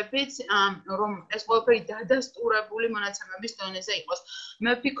 კვლევებიც, რომ ეს ყველაფერი დადასტურებული მონაცემების დონეზე იყოს.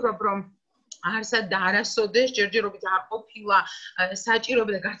 მე ვფიქრობ, რომ არსად და არასოდეს ჯერჯერობით არ ყოფილა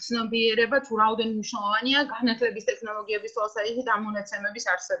საჭიროება და გაცნობიერება თუ რაოდენობით მნიშვნელოვანია განათლების ტექნოლოგიების თვალსაზრისით ამ მონაცემების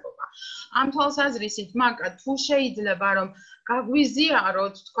არსებობა. ამ თვალსაზრისით, მაკა, თუ შეიძლება რომ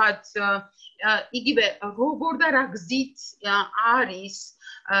გაგვიზიაროთ, თქვათ, იგივე როგორ და რა გზით არის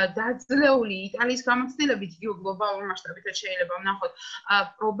დაძლეული იტალიის გამოცდილებით გლობალურ მასშტაბით შეიძლება ვნახოთ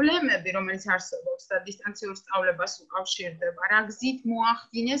პრობლემები, რომელიც არსებობს და დისტანციურ სწავლებას უკავშირდება, რა გზით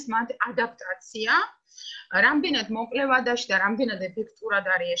მოახდინეს მათ ადაპტაცია რამდენად მოკლევადაში და რამდენად ეფექტურად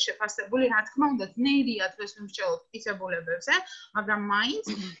არის ეს შეფასებული, რა თქმა უნდა, ძნელია დღეს ვიმსჯელოთ დაწესებულებებზე, მაგრამ მაინც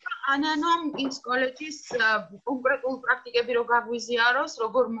ანანომ ის კოლეჯის კონკრეტულ პრაქტიკები რო გაგვიზიაროს,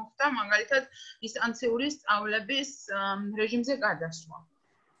 როგორ მოხდა მაგალითად დისტანციური სწავლების რეჟიმზე გადასვლა.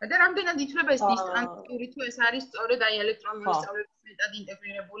 და რამდენად ითვლება ეს დისტანციური თუ ეს არის სწორედ აი ელექტრონული სწავლების მეტად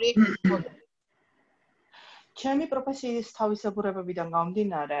ინტეგრირებული მოდელი. ჩემი პროფესიის თავისებურებებიდან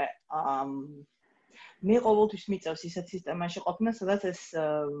გამომდინარე, მე ყოველთვის მიწევს ისეთ სისტემაში ყოფნა, სადაც ეს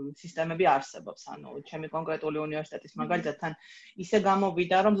სისტემები არსებობს. ანუ ჩემი კონკრეტული უნივერსიტეტის მაგალითად თან ისე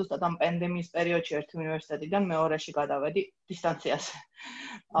გამოვიდა, რომ ზუსტად ამ პანდემიის პერიოდში ერთი უნივერსიტეტიდან მეორეში გადავედი დისტანციაზე.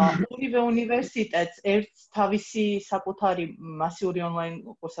 ორივე უნივერსიტეტს ერთ თავისი საკუთარი მასიური ონლაინ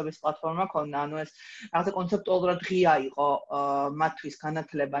კურსების პლატფორმა ჰქონდა. ანუ ეს რაღაცა კონცეპტუალურად ღია იყო მათთვის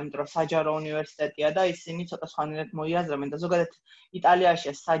განათლება, იმიტომ რომ საჯარო უნივერსიტეტია და ისინი ცოტა სხვანაირად მოიაზრებენ და ზოგადად იტალიაში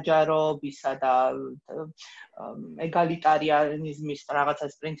საჯაროებისა და ეგალიტარიანიზმის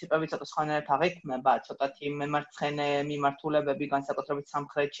რაღაცას პრინციპები ცოტა სხვანაირად აღიქმება, ცოტათი მემარცხენე მიმართულებები განსაკუთრებით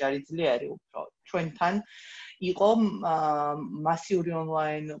სამხრეთში არის ძლიერი უფრო. ჩვენთან იყო მასიური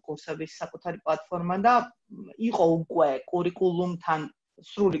ონლაინ კურსების საკუთარი პლატფორმა და იყო უკვე კურიკულუმთან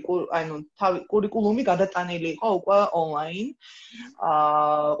სრული კურიკულუმი გადატანილი იყო უკვე ონლაინ.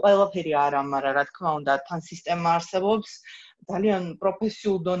 ყველაფერი არა, მაგრამ რა თქმა უნდა, თან სისტემა არსებობს. ძალიან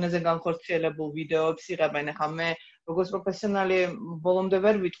პროფესიულ დონეზე განხორციელებულ ვიდეოებს იღებენ. ახლა მე როგორც პროფესიონალი ბოლომდე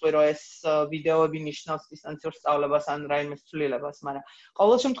ვერ ვიტყვი, რომ ეს ვიდეოები ნიშნავს დისტანციურ სწავლებას ან რაიმე ცვლილებას, მაგრამ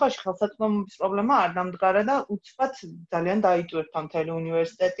ყოველ შემთხვევაში ხელსაწყობობის პრობლემა არ დამდგარა და უცბად ძალიან დაიტვირთა მთელი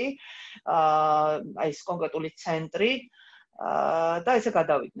უნივერსიტეტი, აი ეს კონკრეტული ცენტრი და ესე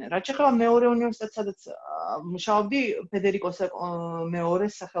გადავიდნენ. რაც შეეხება მეორე უნივერსიტეტს, სადაც მუშაობდი, ფედერიკოს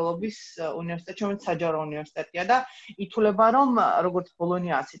მეორეს სახელობის უნივერსიტეტში, რომელიც საჯარო უნივერსიტეტია და ითვლება, რომ როგორც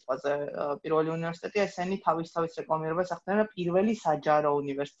ბოლონიაა სიტყვაზე პირველი უნივერსიტეტი, ესენი თავის რეკლამირებას ახდენენ პირველი საჯარო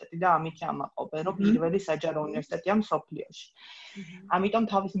უნივერსიტეტი და ამით ამაყობენ, რომ პირველი საჯარო უნივერსიტეტია მსოფლიოში. ამიტომ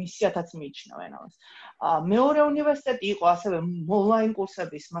თავის მისიათაც მიიჩნევენ ამას. მეორე უნივერსიტეტი იყო ასევე ონლაინ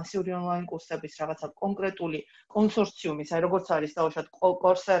კურსების, მასიური ონლაინ კურსების რაღაცა კონკრეტული კონსორციუმის, აი როგორც არის დაუშვათ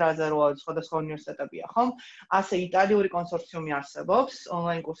კორსერაზე რო სხვადასხვა უნივერსიტეტებია, ხომ? ასე იტალიური კონსორციუმი არსებობს,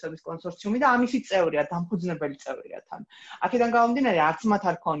 ონლაინ კურსების კონსორციუმი და ამისი წევრია, დამფუძნებელი წევრია თან. აქედან გამომდინარე, არც მათ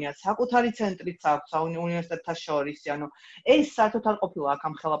არ ქონიათ საკუთარი ცენტრიც აქვს უნივერსიტეტთა შორის, ანუ ეს საერთოდ არ ყოფილა აქ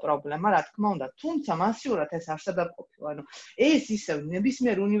ამ ხელა პრობლემა, რა თქმა უნდა, თუმცა მასიურად ეს არსებად ყოფილა, ანუ ეს ისევ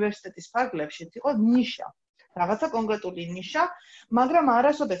ნებისმიერ უნივერსიტეტის ფარგლებშიც იყო ნიშა. რაღაცა კონკრეტული ნიშა, მაგრამ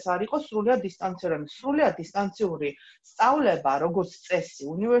არასოდეს არ იყო სრულიად დისტანციური. სრულიად დისტანციური სწავლება, როგორც წესი,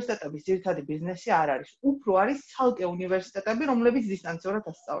 უნივერსიტეტების ძირითადი ბიზნესი არ არის. უფრო არის ცალკე უნივერსიტეტები, რომლებიც დისტანციურად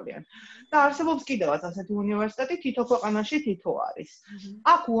ასწავლიან. და არსებობს კიდევაც ასეთი უნივერსიტეტი, თითო ქვეყანაში თითო არის.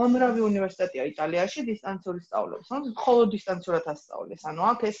 აქ უამრავი უნივერსიტეტია იტალიაში დისტანციური სწავლების, რომელიც მხოლოდ დისტანციურად ასწავლის. ანუ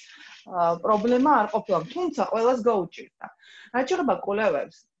აქ ეს პრობლემა არ ყოფილა, თუმცა ყველას გაუჭირდა. რაც შეეხება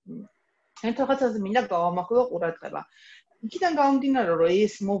კვლევებს, ერთ რაღაცაზე მინდა გავამახვილო ყურადღება. იქიდან გამომდინარე, რომ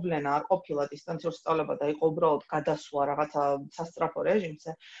ეს მოვლენა არ ყოფილა დისტანციურ სწავლება და იყო უბრალოდ გადასვლა რაღაცა სასწრაფო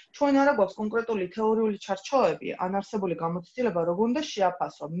რეჟიმზე, ჩვენ არა გვაქვს კონკრეტული თეორიული ჩარჩოები, ან არსებული გამოცდილება, როგორ უნდა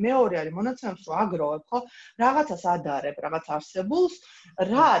შეაფასო. მეორე არის მონაცემებს რო აგროვებ, ხო, რაღაცას ადარებ, რაღაც არსებულს,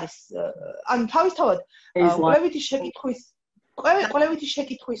 რა არის, ანუ თავისთავად კვლევითი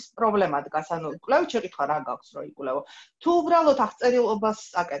შეკითხვის პრობლემა დგას, ანუ კვლევით შეკითხვა რა გაქვს რო იკვლევო. თუ უბრალოდ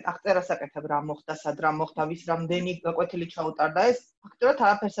აღწერას აკეთებ რა მოხდა, სად რა მოხდა, ვის რამდენი გაკვეთილი ჩაუტარდა, ეს ფაქტობრივად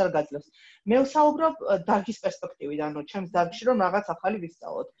არაფერს არ გაძლევს. მე ვსაუბრობ დარგის პერსპექტივიდან, ანუ ჩემს დარგში რომ რაღაც ახალი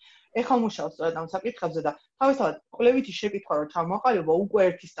ვისწავლოთ. ეხლა მუშაობ სწორედ ამ საკითხებზე და თავისთავად კვლევითი შეკითხვა რო ჩამოყალიბო, უკვე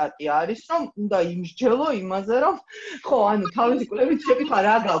ერთი სტატია არის, რომ უნდა იმსჯელო იმაზე, რომ ხო, ანუ თავისი კვლევითი შეკითხვა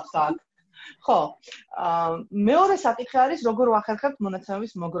რა გაქვს აქ. ხო, მეორე საკითხი არის, როგორ ვახერხებთ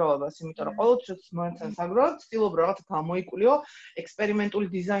მონაცემების მოგროვებას, იმიტომ რომ ყოველთვის მონაცემებს აგროვებთ, ვცდილობ რაღაც გამოიკვლიო ექსპერიმენტული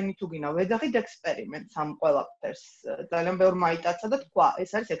დიზაინი თუ გინდა, ვეძახით ექსპერიმენტს ამ ყველაფერს. ძალიან ბევრ მაიტაცა და თქვა,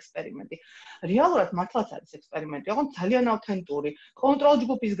 ეს არის ექსპერიმენტი. რეალურად მართლაც არის ექსპერიმენტი, ოღონდ ძალიან ავთენტური, კონტროლ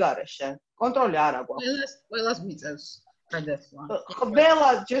ჯგუფის გარეშე. კონტროლი არ აქვს. ყველას მიწევს. ყველა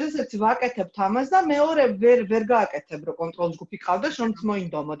ჯერესეც ვაკეთებთ ამას და მეორე ვერ გააკეთებ, რომ კონტროლ ჯგუფი ყავდეს, რომც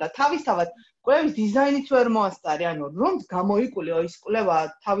მოინდომოდა. თავისთავად კვლევის დიზაინიც ვერ მოასწარი, ანუ რომ გამოიკვლიო ის კვლევა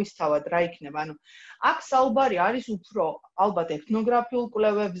თავისთავად რა იქნება, ანუ აქ საუბარი არის უფრო ალბათ ეთნოგრაფიულ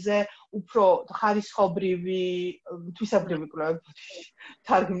კვლევებზე, უფრო ხარისხობრივი, თვისებრივი კვლევებზე,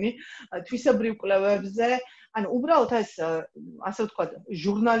 თარგმნი, თვისებრივ კვლევებზე, ანუ უბრალოდ ეს ასე ვთქვათ,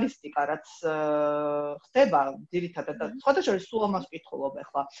 ჟურნალისტიკა, რაც ხდება ძირითადად და სხვადასხვა სულ ამას ვკითხულობ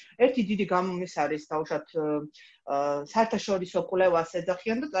ახლა. ერთი დიდი გამომის არის დაუშვათ საერთაშორისო კვლევას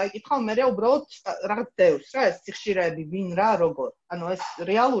ეძახიან და წაიკითხავ მე უბრალოდ რაღაც დევს რა ეს სიხშირეები ვინ რა როგორ. ანუ ეს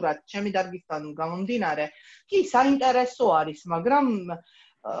რეალურად ჩემი დარგისგან გამომდინარე კი საინტერესო არის, მაგრამ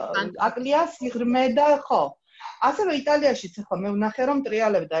აკლია სიღრმე და ხო. ასევე იტალიაშიც ახლა მე ვნახე რომ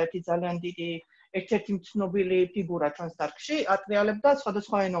ტრიალებდა ერთი ძალიან დიდი ერთ-ერთი ცნობილი ფიგურა ჩვენს დარგში, ატრიალებდა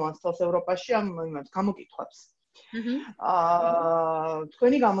სხვადასხვა ენოვან სტილს ევროპაში ამ იმას გამოკითხვებს.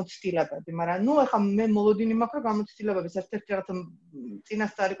 თქვენი გამოცდილებები, მაგრამ ნუ ახლა მე მოლოდინი მაქვს რომ გამოცდილებების ერთ-ერთი რაღაცა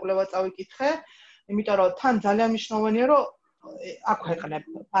წინასწარი კვლევა წავიკითხე, იმიტომ რომ თან ძალიან მნიშვნელოვანია რომ აქვეყნებ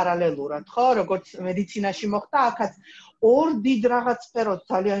პარალელურად, ხო, როგორც მედიცინაში მოხდა, აქაც ორ დიდ რაღაც სფეროს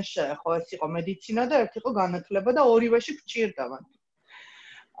ძალიან შეეხო, ეს იყო მედიცინა და ერთი იყო განათლება და ორივეში გჭირდება.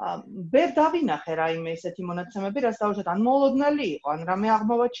 ვერ დავინახე რაიმე ესეთი მონაცემები, რაც დავუშვათ, ან მოლოდნელი იყო, ან რამე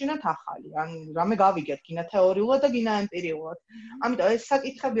აღმოვაჩინოთ ახალი, ან რამე გავიგეთ, გინა თეორიულად და გინა ემპირიულად. ამიტომ ეს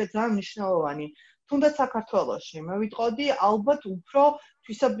საკითხებია ძალიან მნიშვნელოვანი. თუნდაც საქართველოში მე ვიტყოდი, ალბათ უფრო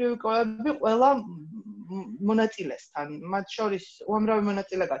თვისებრივი კვლევები ყველა მონაწილესთან. მათ შორის უამრავი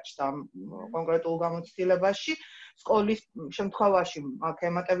მონაწილე გაჩნდა კონკრეტულ გამოცდილებაში. სკოლის შემთხვევაში აქ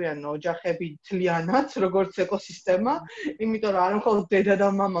ემატებიან ოჯახები თლიანად, როგორც ეკოსისტემა, იმიტომ რომ არ მხოლოდ დედა და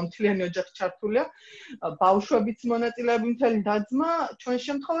მამა მთლიანი ოჯახი ჩართულია, ბავშვებიც მონაწილეები მთელი და-ძმა, ჩვენ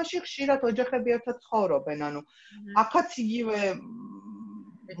შემთხვევაში ხშირად ოჯახები ერთად ცხოვრობენ, ანუ აქაც იგივე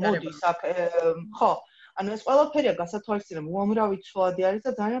მოდის აქ, ხო, ანუ ეს ყველაფერია გასათვალისწინებ, უამრავი ცვლადი არის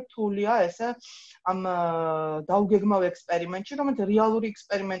და ძალიან რთულია ესე ამ დაუგეგმავ ექსპერიმენტში, რომელიც რეალური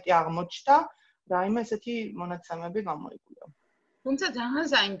ექსპერიმენტი აღმოჩნდა. რაიმე ესეთი მონაცემები გამოიკვლიო. თუმცა ძალიან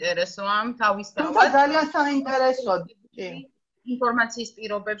საინტერესოა თავისთავად. თუმცა ძალიან საინტერესოა. ინფორმაციის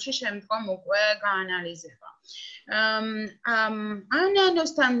პირობებში შემდგომ უკვე გაანალიზება.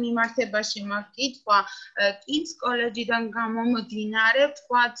 ანანოსთან მიმართებაში მაქვს კითხვა, კინს კოლეჯიდან გამომდინარე,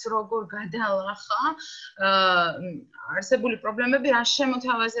 თქვათ, როგორ გადალახა არსებული პრობლემები, რა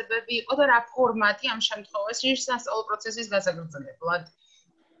შემოთავაზებები იყო და რა ფორმატი ამ შემთხვევაში სასწავლო პროცესის გასაგრძელებლად.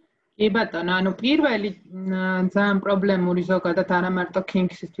 კი ბატონო, ანუ პირველი ძალიან პრობლემური ზოგადად არა მარტო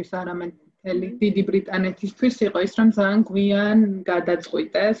კინგსისთვის, არამედ დიდი ბრიტანეთისთვის იყო ის, რომ ძალიან გვიან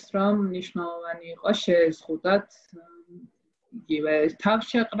გადაწყვიტეს, რომ მნიშვნელოვანი იყო შეეზღუდათ იგივე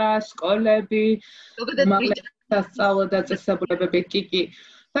თავშეყრა, სკოლები, სასწავლო დაწესებულებები, კი.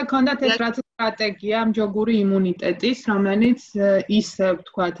 და ქონდათ ეს რაც სტრატეგია მჯობური იმუნიტეტის, რომელიც ისევ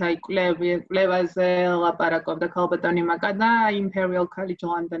თქვათ, აი კვლევაზე ლაპარაკობდა ქალბატონი მაკა და Imperial College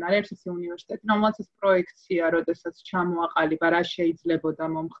London არის ეს უნივერსიტეტი, რომელსაც ეს პროექცია, როდესაც ჩამოაყალიბა, რა შეიძლებოდა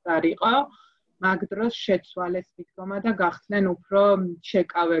მომხდარიყო, მაგ დროს შეცვალეს მიდგომა და გახდნენ უფრო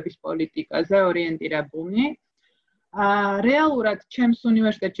შეკავების პოლიტიკაზე ორიენტირებულნი. რეალურად ჩემს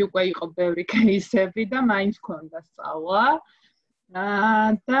უნივერსიტეტში უკვე იყო ბევრი кейსები და მაინც ქონდა სწავლა.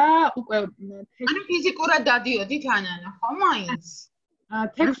 და უკვე ანუ ფიზიკურად დადიოდით ანანა, ხო მაინც?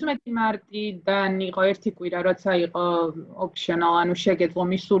 16 მარტიდან იყო ერთი კვირა, როცა იყო optional, ანუ შეგეძლო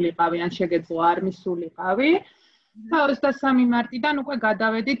მისულიყავი, ან შეგეძლო არ მისულიყავი. და 23 მარტიდან უკვე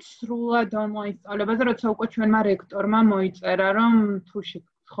გადავედით სრულად ონლაინ სწავლებაზე, როცა უკვე ჩვენმა რექტორმა მოიწერა, რომ თუ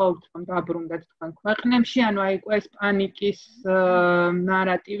გთხოვთ, რომ დაბრუნდეთ თქვენ ქვეყნებში, ანუ აი უკვე ეს პანიკის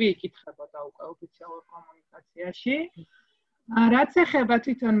ნარატივი იკითხებოდა უკვე ოფიციალურ კომუნიკაციაში. რაც ეხება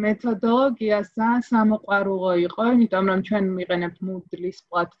თვითონ მეთოდოლოგიას, ძალიან სამოყვარულო იყო, იმიტომ რომ ჩვენ ვიყენებთ Moodle-ის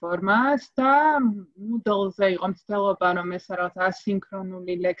პლატფორმას და Moodle-ზე იყო მცდელობა, რომ ეს რაღაც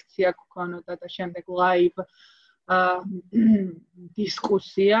ასინქრონული ლექცია გქონოდა და შემდეგ live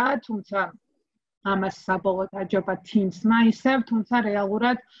დისკუსია, თუმცა ამას საბოლოოდ აჯობა Teams-მა ისევ, თუმცა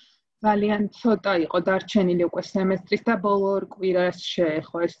რეალურად ძალიან ცოტა იყო დარჩენილი უკვე სემესტრის და ბოლო ორ კვირას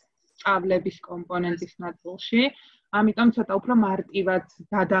შეეხო ეს სწავლების კომპონენტის ნაწილში. ამიტომ ცოტა უფრო მარტივად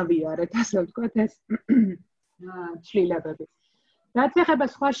გადავიარეთ, ასე ვთქვათ, ეს ცვლილებები. რაც ეხება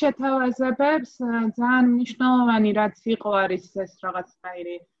სხვა შეთავაზებებს, ძალიან მნიშვნელოვანი რაც იყო არის ეს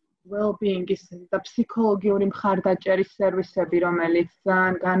რაღაცნაირი well-being-ის და ფსიქოლოგიური მხარდაჭერის სერვისები, რომელიც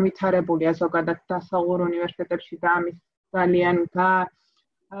ძალიან განვითარებულია ზოგადად დასავლურ უნივერსიტეტებში და ამის ძალიან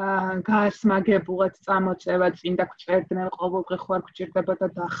გაასმაგებულად წამოწევა წინ და გვჭირდნენ ყოველდღე ხوار გვჭირდებოდა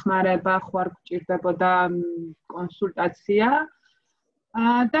დახმარება, ხوار გვჭირდებოდა კონსულტაცია.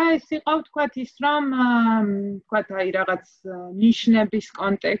 და ეს იყო ვთქვათ ის რომ ვთქვათ აი რაღაც ნიშნების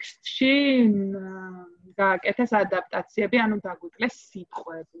კონტექსტში გააკეთეს ადაპტაციები, ანუ დაგვიკლეს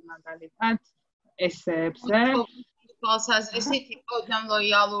სიტყვები მაგალითად ესეებზე. თვალსაზრისით იყო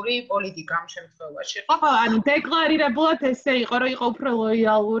ლოიალური პოლიტიკა ამ შემთხვევაში, ხო? ხო, ანუ დეკლარირებულად ესე იყო, რომ იყო უფრო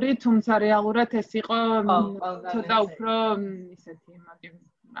ლოიალური, თუმცა რეალურად ეს იყო ცოტა უფრო ისეთი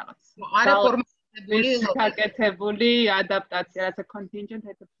რაღაც არა ფორმალიზებული გაკეთებული ადაპტაცია, რაც contingent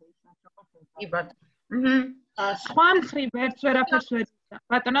adaptation. კი ბატონო. სხვა მხრივ ვერაფერს ვერ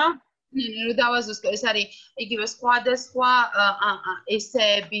ბატონო? ნუ დავაზუსტო, ეს არის იგივე სხვადასხვა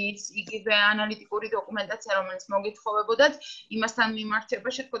ესეების, იგივე ანალიტიკური დოკუმენტაცია, რომელიც მოგითხოვებოდათ, იმასთან მიმართება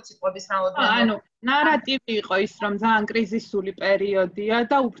შეთქოთ სიტყვების რაოდენობა. ანუ ნარატივი იყო ის, რომ ძალიან კრიზისული პერიოდია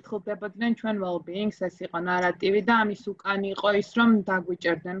და უფრთხილდებოდნენ ჩვენ well-being-ს, ეს იყო ნარატივი და ამის უკან იყო ის, რომ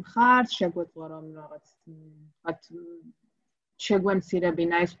დაგვიჭერდნენ მხარს, შეგვეძლო რომ რაღაც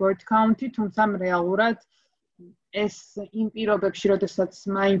შეგვემცირებინა ეს word count-ი, თუმცა რეალურად ეს იმ პირობებში, როდესაც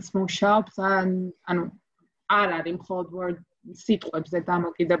მაინც მუშაობს, ანუ არ არის მხოლოდ word სიტყვებზე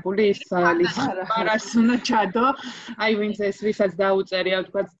დამოკიდებული ის ლისტს უნდა ჩადო. აი ვინც ეს ვისაც დაუწერია,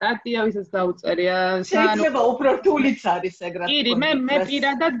 ვთქვათ, სტატია, ვისაც დაუწერია, შეიძლება უფრო რთულიც არის ეგრეთ. კი, მე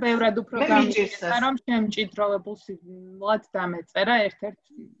პირადად ბევრად უფრო გამიჭირდა, რომ შემჭიდროვებულ სიტყვად დამეწერა ერთ-ერთ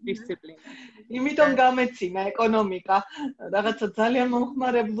დისციპლინაში. იმიტომ გამეცინა ეკონომიკა, რაღაცა ძალიან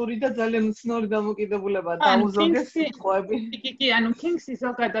მომხმარებლური და ძალიან უცნაური დამოკიდებულება დაუზოგეს სიტყვები. კი, ანუ King's-ი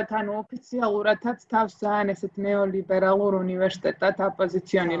ზოგადად ანუ ოფიციალურადაც თავს ძალიან ესეთ ნეოლიბერალურ უნივერსიტეტად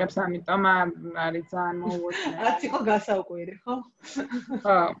აპოზიციონირებს, ამიტომ არის ძალიან მოუწევი. რაც იყო გასაუკვირი, ხო?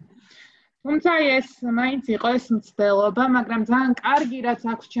 ხო. თუმცა ეს მაინც იყო ეს მცდელობა, მაგრამ ძალიან კარგი რაც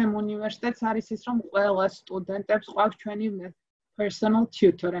აქვს ჩემ უნივერსიტეტს არის ის, რომ ყველა სტუდენტებს ყავს ჩვენი personal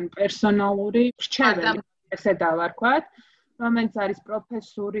tutor, პერსონალური მრჩეველი, ესე დავარქვათ, რომელიც არის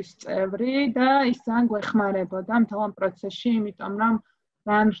პროფესურის წევრი და ის ძალიან გვეხმარებოდა მთელ პროცესში, იმიტომ რომ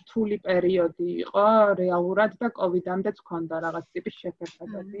ძალიან რთული პერიოდი იყო რეალურად და კოვიდამდეც ჰქონდა რაღაც ტიპის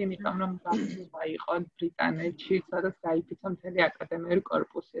შეფერხებები, იმიტომ რომ გასვლა იყო ბრიტანეთში, სადაც GIPA-ს მთელი აკადემიური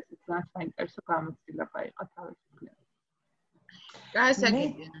კორპუსი, ეს ძალიან საინტერესო გამოცდილება იყო თავის მხრივ.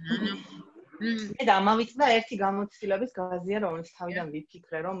 გაასაგებია, მე დამავიწყდა ერთი გამოცდილების გაზია, რომელიც თავიდან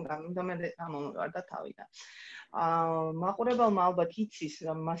ვიფიქრე, რომ გამიმდომარე გამომვარდა თავიდან. მაყურებელმა ალბათ იცის,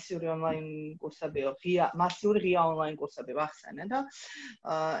 რომ მასიური ონლაინ კურსებია, მასიური ღია ონლაინ კურსები ვახსენე და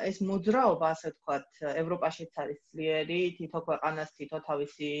ეს მოძრაობა, ასე ვთქვათ, ევროპაშიც არის ძლიერი, თითო ქვეყანას თითო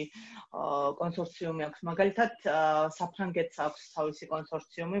თავისი კონსორციუმი აქვს. მაგალითად, საფრანგეთს აქვს თავისი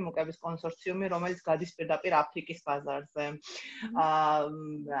კონსორციუმი, მუკების კონსორციუმი, რომელიც გადის პირდაპირ აფრიკის ბაზარზე.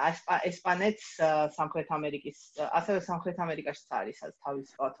 ესპანეთს სამხრეთ ამერიკის, ასევე სამხრეთ ამერიკაშიც არის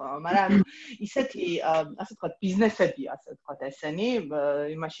თავისი პლატფორმა, მაგრამ ისეთი, ასე ვთქვათ, ბიზნესები, ასე ვთქვათ, ესენი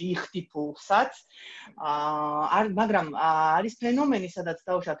იმაში იხდი ფულსაც. მაგრამ არის ფენომენი, სადაც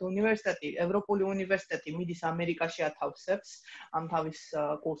დაუშვათ უნივერსიტეტი, ევროპული უნივერსიტეტი მიდის ამერიკაში ათავსებს ამ თავის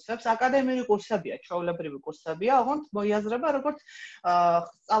კურსებს. აკადემიური კურსებია, ჩვეულებრივი კურსებია, ოღონდ მოიაზრება როგორც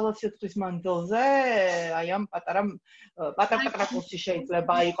სწავლასიცხვის მანძილზე, აი ამ პატარა კურსი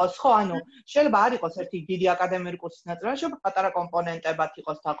შეიძლება იყოს, ხო, ანუ შეიძლება არ იყოს ერთი დიდი აკადემიური კურსის ნაწილი, შეიძლება პატარა კომპონენტებად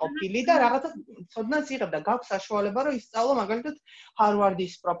იყოს დაყოფილი და რაღაცა ცოდნას იღებ და გაქვს საშუალება, რომ ისწავლო მაგალითად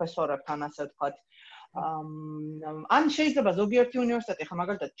ჰარვარდის პროფესორებთან, ასე ვთქვათ. ან შეიძლება ზოგიერთი უნივერსიტეტი, ხა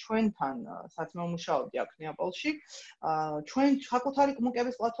მაგალითად ჩვენთან, სადაც მე ვმუშაობდი აქ ნეაპოლში, ჩვენ საკუთარი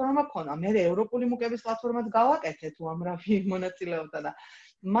მუკების პლატფორმა ქონა, მე ევროპული მუკების პლატფორმაც გავაკეთეთ უამრავი მონაწილეობდა და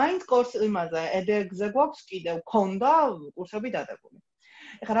მაინც კურსი იმაზე EDX-ზე გვაქვს კიდევ ქონდა კურსები დადებული.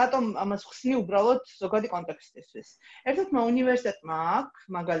 ეხლა რატომ ამას ხსნი უბრალოდ ზოგადი კონტექსტისთვის. ერთ-ერთმა უნივერსიტეტმა აქ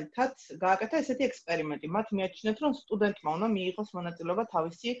მაგალითად გააკეთა ესეთი ექსპერიმენტი. მათ მიაჩნიათ, რომ სტუდენტმა უნდა მიიღოს მონაწილეობა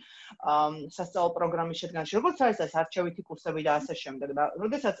თავისი სასწავლო პროგრამის შედგენაში. როგორც არის ეს არჩევითი კურსები და ასე შემდეგ. და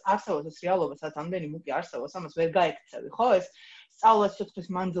როდესაც არსებობს ეს რეალობა, სადაც ამდენი მუკი არსებობს, ამას ვერ გაექცევი, ხო? ეს სწავლასიცხვის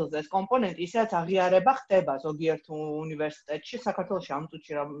მანძილზე ეს კომპონენტი ისედაც აღიარება ხდება ზოგიერთ უნივერსიტეტში, საქართველოში ამ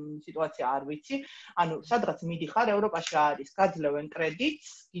წუთში რა სიტუაცია არ ვიცი. ანუ სადღაც მიდიხარ, ევროპაში არის, გაძლევენ კრედიტს,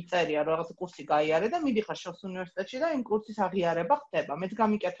 იწერია რომ რაღაც კურსი გაიარე და მიდიხარ შოს უნივერსიტეტში და იმ კურსის აღიარება ხდება. მეც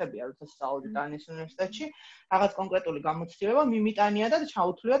გამიკეთებია, როცა სწავლობდი დანის უნივერსიტეტში, რაღაც კონკრეტული გამოცდილება მიმიტანია და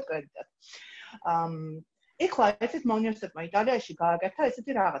ჩაუთვლიოთ კრედიტად. ეხლა ერთ-ერთმა უნივერსიტეტმა იტალიაში გააკეთა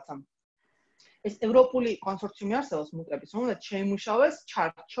ესეთი რაღაცა. ეს ევროპული კონსორციუმი არსებობს მუკების, რომელიც შეიმუშავეს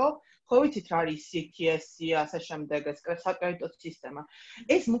ჩარჩო, ხო ვიცით რა არის CTS-ი, ასე შემდეგ, ეს საკრედიტო სისტემა.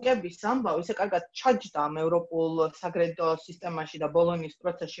 ეს მუკების ამბავი ისე კარგად ჩაჯდა ამ ევროპულ საკრედიტო სისტემაში და ბოლონის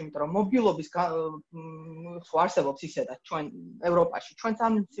პროცესში, იმიტომ რომ მობილობის ხო არსებობს ისედაც ჩვენ ევროპაში, ჩვენც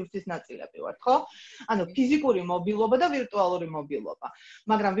ამ სივრცის ნაწილები ვართ, ხო? ანუ ფიზიკური მობილობა და ვირტუალური მობილობა.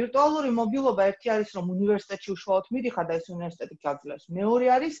 მაგრამ ვირტუალური მობილობა ერთი არის, რომ უნივერსიტეტში უშუალოდ მიდიხარ და ეს უნივერსიტეტი გაძლევს. მეორე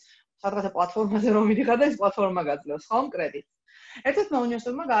არის სადღაც პლატფორმაზე რომ მიდიხარ და ეს პლატფორმა გაძლევს, ხო, კრედიტს. ერთ-ერთმა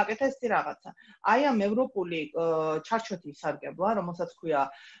უნივერსიტეტმა გააკეთა ესეთი რაღაცა. აი ამ ევროპული ჩარჩოთი ისარგებლა, რომელსაც ქვია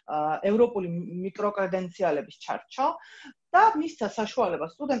ევროპული მიკროკრედენციალების ჩარჩო და მისცა საშუალება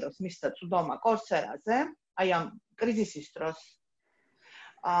სტუდენტებს მისცა წვდომა კორსერაზე, აი ამ კრიზისის დროს.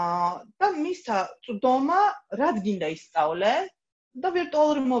 და მისცა წვდომა, რაც გინდა ისწავლე და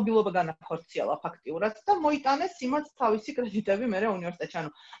ვირტუალური მობილობა განახორციელა ფაქტიურად და მოიტანეს იმათ თავისი კრედიტები მერე უნივერსიტეტში.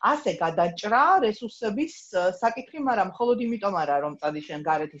 ანუ ასე გადაჭრა რესურსების საკითხი, მაგრამ მხოლოდ იმიტომ არა, რომ წადი შენ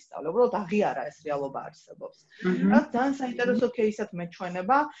გარეთ ისწავლე, უბრალოდ აღიარა ეს რეალობა არსებობს. რაც ძალიან საინტერესო кейსად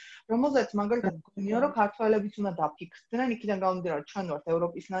მეჩვენება, რომელზეც მაგალითად გონია, რომ ქართველებიც უნდა დაფიქრდნენ, იქიდან გამომდინარე, ჩვენ ვართ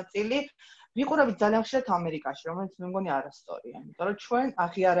ევროპის ნაწილი. ვიყურებით ძალიან ხშირად ამერიკაში, რომელიც მე მგონი არასწორია, იმიტომ რომ ჩვენ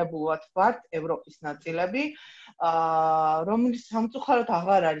აღიარებულად ვართ ევროპის ნაწილები, რომელიც სამწუხაროდ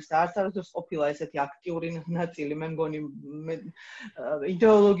აღარ არის და არც არასდროს ყოფილა ესეთი აქტიური ნაწილი, მე მგონი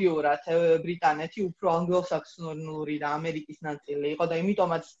იდეოლოგიურად ბრიტანეთი უფრო ანგლო-საქსონური და ამერიკის ნაწილი იყო და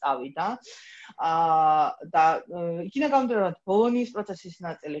იმიტომაც წავიდა. და იქიდან გამომდინარე, რომ ბოლონიის პროცესის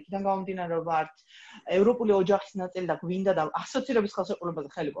ნაწილი, იქიდან გამომდინარე, რომ ვართ ევროპული ოჯახის ნაწილი და გვინდა და ასოცირების ხელშეკრულებაზე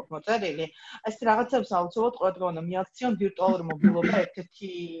ხელი გვაქვს მოწერილი. ეს რაღაცებს აუცილებლად ყურადღება უნდა მიაქციონ ვირტუალური მობილობა ერთ-ერთი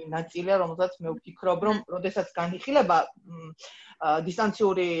ნაწილია, რომელსაც მე ვფიქრობ, რომ როდესაც განიხილება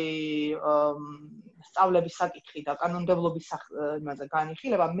დისტანციური სწავლების საკითხი და კანონმდებლობის იმაზე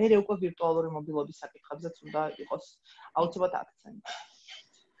განიხილება, მერე უკვე ვირტუალური მობილობის საკითხებზეც უნდა იყოს აუცილებლად აქცენტი.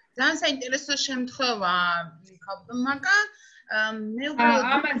 ძალიან საინტერესო შემთხვევა მაკა.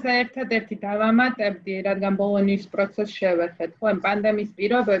 ამაზე ერთადერთი დავამატებდი, რადგან ბოლონიის პროცესს შევეხეთ, ხო, პანდემიის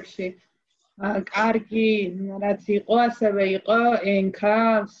პირობებში კარგი რაც იყო, ასევე იყო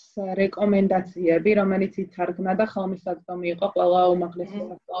ენქას რეკომენდაციები, რომელიც ითარგმნა და ხელმისაწვდომი იყო ყველა უმაღლესი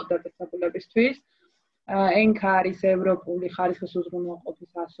დაწესებულებისთვის. ენქა არის ევროპული ხარისხის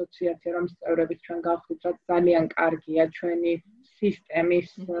უზრუნველყოფის ასოციაცია, რომლის წევრებით ჩვენ გავხდით, რაც ძალიან კარგია ჩვენი სისტემის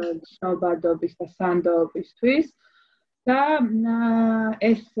ცნობადობის და სანდოობისთვის. და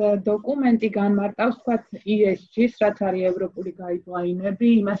ეს დოკუმენტი განმარტავს, თქვათ, ESG-ს, რაც არის ევროპული გაიდლაინები,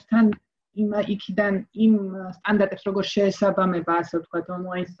 იმასთან იქიდან იმ სტანდარტებს როგორ შეესაბამება, ასე ვთქვათ,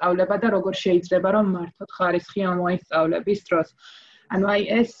 ონლაინ სწავლება და როგორ შეიძლება რომ მართოთ ხარისხი ონლაინ სწავლების დროს. ანუ აი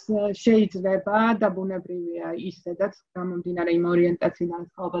ეს შეიძლება და ბუნებრივია ისედაც გამომდინარე იმ ორიენტაციიდან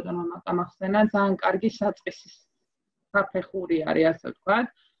ხალბატონმა მაკა ახსენა, ძალიან კარგი საწყისის საფეხური არის, ასე ვთქვათ.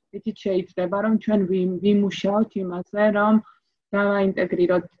 იცით შეიძლება რომ ჩვენ ვიმუშაოთ იმაზე, რომ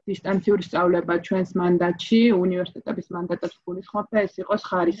დავაინტეგრიროთ დისტანციური სწავლება ჩვენს მანდატში, უნივერსიტეტების მანდატებს გულისხმობ და ეს იყოს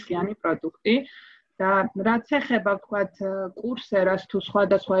ხარისხიანი პროდუქტი. და რაც ეხება, ვთქვათ, კურსერას თუ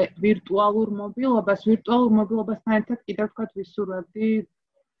სხვადასხვა ვირტუალურ მობილობასთან ერთად კიდევ ვთქვათ ვისურვებდი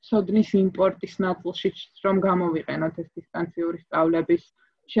სოდნის იმპორტის ნაწილშიც რომ გამოვიყენოთ ეს დისტანციური სწავლების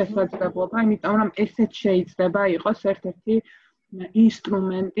შესაძლებლობა, იმიტომ რომ ესეც შეიძლება იყოს ერთ-ერთი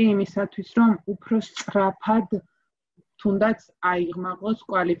ინსტრუმენტი იმისათვის, რომ უფრო სწრაფად თუნდაც აიღმაღლოს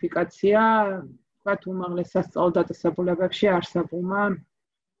კვალიფიკაცია, ვთქვათ, უმაღლეს სასწავლო დაწესებულებებში არსებულმა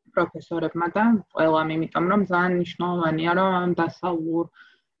პროფესორებმა და ყველამ, იმიტომ რომ ძალიან მნიშვნელოვანია, რომ ამ დასავლურ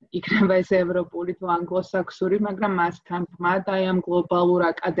იქნება ეს ევროპული თუ ანგლო-საქსური, მაგრამ მასთან ბმა და აი ამ გლობალურ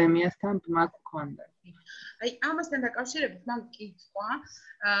აკადემიასთან ბმა გქონდეს. აი ამასთან დაკავშირებით მან კითხვა,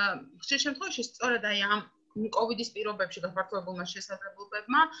 ხშირ შემთხვევაში სწორედ აი ამ კოვიდის პირობებში გაფართოებულმა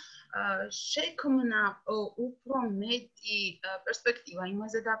შესაძლებლობებმა შექმნა უფრო მეტი პერსპექტივა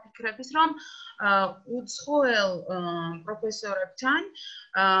იმაზე დაფიქრების, რომ უცხოელ პროფესორებთან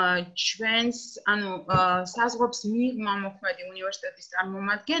ჩვენს, ანუ საზღვრებს მიღმა მოქმედი უნივერსიტეტის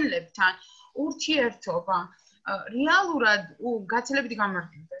წარმომადგენლებთან ურთიერთობა რეალურად გაცილებით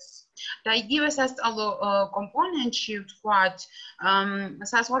გამარტივდეს. და იგივე სასწავლო კომპონენტში, ვთქვათ,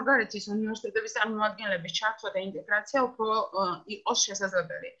 საზღვარგარეთის უნივერსიტეტების წარმომადგენლების ჩართვა და ინტეგრაცია უფრო იყოს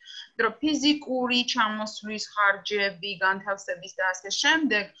შესაძლებელი. რომ ფიზიკური ჩამოსვლის ხარჯები, განთავსების და ასე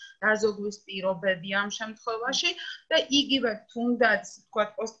შემდეგ დაზოგვის პირობები ამ შემთხვევაში და იგივე თუნდაც, ვთქვათ,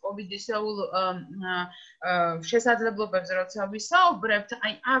 პოსტკოვიდისეულ შესაძლებლობებზე როცა ვისაუბრებთ,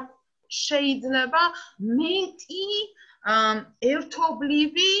 აი აქ შეიძლება მეტი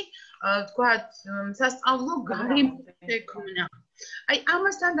ერთობლივი, ვთქვათ, სასწავლო გარემო შექმნა. აი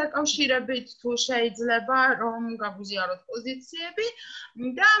ამასთან დაკავშირებით თუ შეიძლება რომ გაგვიზიაროთ პოზიციები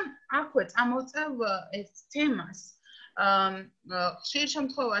და აქვე წამოწევ ერთ თემას. ხშირ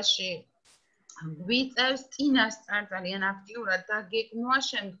შემთხვევაში ვიწევს წინასწარ ძალიან აქტიურად დაგეგმვა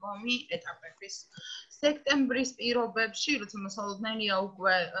შემდგომი ეტაპების. სექტემბრის პირობებში, როცა მოსალოდნელია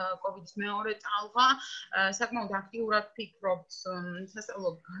უკვე COVID-ის მეორე ტალღა, საკმაოდ აქტიურად ფიქრობთ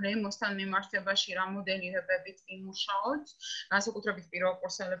სასწავლო გარემოსთან მიმართებაში, რა მოდელირებებით იმუშაოთ, განსაკუთრებით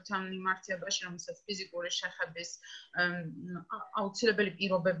პირველკურსელებთან მიმართებაში, რომელსაც ფიზიკური შეხების აუცილებელი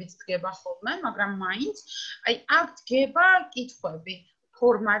პირობებიც დგება ხოლმე, მაგრამ მაინც აქ დგება კითხვები,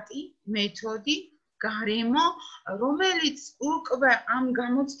 ფორმატი, მეთოდი, გარემო, რომელიც უკვე ამ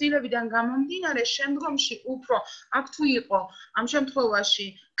გამოცდილებიდან გამომდინარე შემდგომში უფრო აქ თუ იყო ამ შემთხვევაში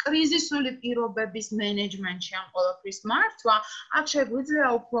კრიზისული პირობების მენეჯმენტში ამ ყველაფრის მართვა, აქ შეგვიძლია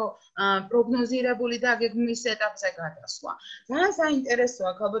უფრო პროგნოზირებული დაგეგმვის ეტაპზე გადასვლა. ძალიან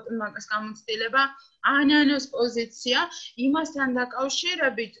საინტერესოა ქალბატონ მაკას გამოცდილება, ანანოს პოზიცია იმასთან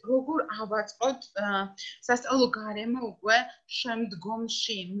დაკავშირებით, როგორ ავაწყოთ სასწავლო გარემო უკვე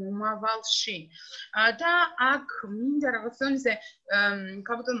შემდგომში, მომავალში. და აქ მინდა რაღაც დონეზე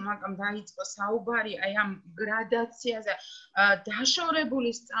ქალბატონ მაკამ დაიწყო საუბარი აი ამ გრადაციაზე, დაშორებული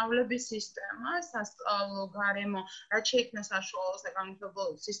სწავლების სისტემა, სასწავლო გარემო, რაც შეიქმნა საშუალო საგანმანათლებლო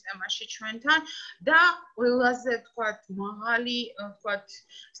სისტემაში ჩვენთან და ყველაზე ვთქვათ მაღალი ვთქვათ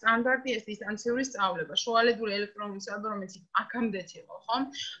სტანდარტი ეს დისტანციური სწავლება, შუალედური ელექტრონული სწავლება, რომელიც აქამდეც იყო, ხო?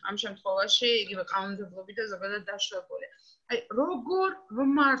 ამ შემთხვევაში იგივე კანონმდებლობით და ზოგადად დაშვებული. აი როგორ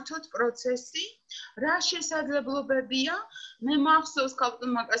ვმართოთ პროცესი, რა შესაძლებლობებია, მე მახსოვს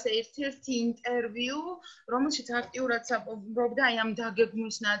ქალბატონ მაკას ერთ-ერთი ინტერვიუ, რომელშიც აქტიურად საუბრობდა აი ამ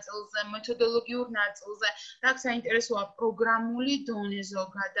დაგეგმვის ნაწილზე, მეთოდოლოგიურ ნაწილზე, და აქ საინტერესოა პროგრამული დონე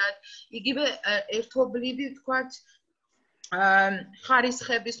ზოგადად, იგივე ერთობლივი ვთქვათ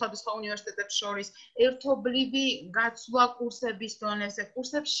ხარისხების სხვადასხვა უნივერსიტეტებს შორის ერთობლივი გაცვლა კურსების დონეზე,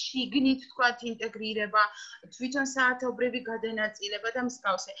 კურსებს შიგნით ვთქვათ ინტეგრირება, თვითონ საათობრივი გადანაწილება და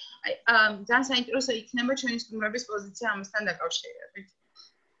მსგავსი. აი ძალიან საინტერესო იქნება ჩვენი სტუმრების პოზიცია ამასთან დაკავშირებით.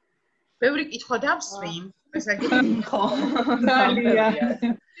 ბევრი კითხვა დავსვი, ესე იგი ხო, ძალიან.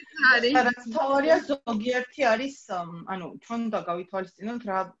 რაც თავარია ზოგიერთი არის, ანუ ჩვენ უნდა გავითვალისწინოთ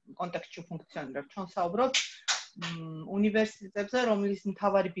რა კონტექსტში ფუნქციონირებს. ჩვენ საუბრობთ უნივერსიტეტებზე, რომლის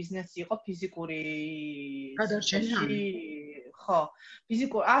მთავარი ბიზნესი იყო ფიზიკური გადარჩენა. ხო,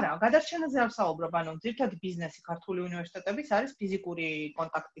 ფიზიკური, არა, გადარჩენაზე არ საუბრობ, ანუ ძირითადი ბიზნესი ქართული უნივერსიტეტების არის ფიზიკური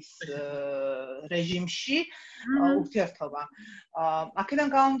კონტაქტის რეჟიმში ურთიერთობა. აქედან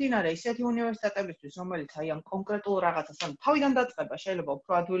გამომდინარე, ისეთი უნივერსიტეტებისთვის, რომელიც აი ამ კონკრეტულ რაღაცას, ანუ თავიდან დაწყება შეიძლება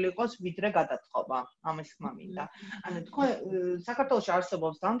უფრო ადვილი იყოს, ვიდრე გადაწყობა, ამის თქმა მინდა. ანუ თქვენ საქართველოში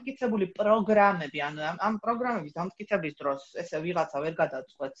არსებობს დამტკიცებული პროგრამები, ანუ ამ პროგრამების დამტკიცების დროს ესე ვიღაცა ვერ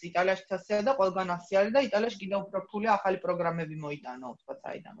გადაწყვეტს. იტალიაში ასეა და ყველგან ასეა და იტალიაში კიდევ უფრო რთულია ახალი პროგრამები მოიტანო, თქვა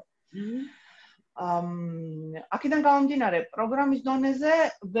საიდან. აქედან გამომდინარე, პროგრამის დონეზე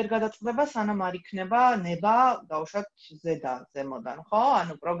ვერ გადაწყდება, სანამ არ იქნება ნება დაუშვათ ზემოდან, ხო?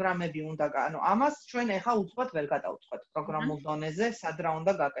 ანუ პროგრამები უნდა, ანუ ამას ჩვენ ეხა უცბად ვერ გადავწყვეტ პროგრამულ დონეზე, სად რა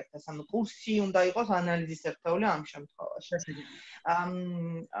უნდა გაკეთდეს. ანუ კურსი უნდა იყოს ანალიზის ერთეული ამ შემთხვევაში.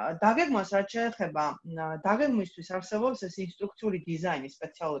 დაგეგმვას რაც შეეხება, დაგეგმვისთვის არსებობს ეს ინსტრუქციული დიზაინი,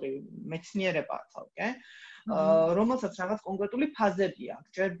 სპეციალური მეცნიერებაა ცალკე. რომელსაც რაღაც კონკრეტული ფაზები აქვს.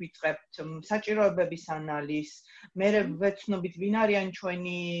 ჯერ ვიწყებთ საჭიროებების ანალიზს, მერე ვეცნობით ვინ არიან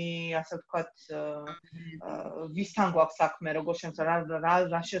ჩვენი, ასე ვთქვათ, ვისთან გვაქვს საქმე, როგორ შემიძლია,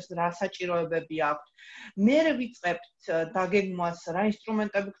 რა საჭიროებები აქვს. მერე ვიწყებთ დაგეგმვას, რა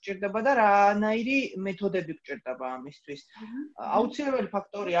ინსტრუმენტები გვჭირდება და რანაირი მეთოდები გვჭირდება ამისთვის. აუცილებელი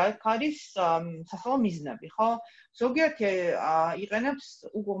ფაქტორია აქ არის სასწავლო მიზნები, ხო? ზოგიერთი იყენებს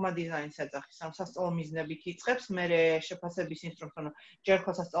უგუღმა დიზაინის ეძახის, ანუ სასწავლო მიზნებით იწყებს, მერე შეფასების ინსტრუმენტები, ჯერ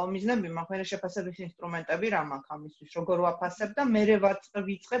ხო სასწავლო მიზნები, მერე შეფასების ინსტრუმენტები რა მაქვს ამისთვის, როგორ ვაფასებ და მერე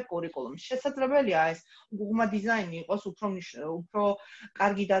ვიწყებ კურიკულუმს. შესაძლებელია ეს უგუღმა დიზაინი იყოს უფრო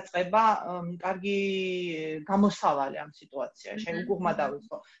კარგი დაწყება, კარგი გამოსავალი ამ სიტუაციაში. უგუღმა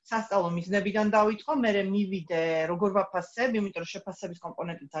დავიწყო. სასწავლო მიზნებიდან დავიწყო, მერე მივიდე როგორ ვაფასებ, იმიტომ რომ შეფასების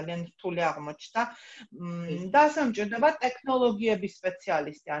კომპონენტი ძალიან რთული აღმოჩნდა და ასე მჭირდება ტექნოლოგიების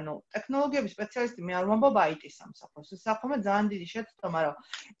სპეციალისტი, ანუ ტექნოლოგიების სპეციალისტი მე არ ვამბობ IT სამსახურს. ეს საქმე ძალიან დიდი შეცდომა, რომ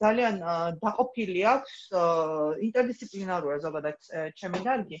ძალიან დაყოფილი აქვს ინტერდისციპლინარულია ზოგადად ჩემი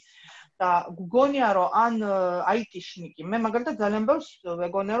დარგი და გგონია რომ ან IT-შნიკი, მე მაგალითად ძალიან ბევრს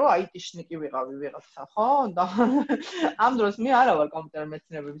ვეგონია რომ IT-შნიკი ვიყავი ვიღაცა, ხო? და ამ დროს მე არა ვარ კომპიუტერ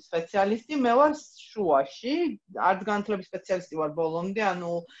მეცნიერების სპეციალისტი, მე ვარ შუაში, არც განათლების სპეციალისტი ვარ ბოლომდე,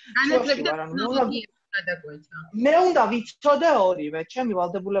 ანუ შუაში ვარ, ანუ მე უნდა ვიცოდე ორივე, ჩემი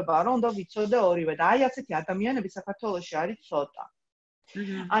ვალდებულებაა რომ უნდა ვიცოდე ორივე და აი ასეთი ადამიანები საქართველოში არის ცოტა.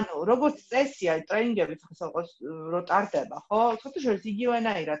 ანუ როგორც წესია ტრენინგები რო ტარდება, ხო? ცოტა შორის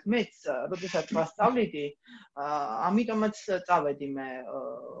იგივენაირად მეც როდესაც ვასწავლიდი, ამიტომაც წავედი მე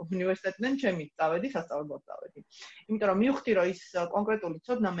უნივერსიტეტიდან, ჩემი წავედი, სასწავლებლად წავედი. იმიტომ რომ მივხვდი, რომ ის კონკრეტული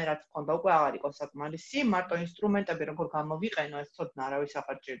ცოდნა მე რაც მქონდა, უკვე აღარ იყო საკმარისი, მარტო ინსტრუმენტები როგორ გამოვიყენო, ეს ცოდნა არავის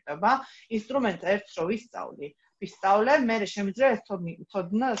აღარ ჭირდება. ინსტრუმენტს ერთს რო ვისწავლე, მე შემიძლია ეს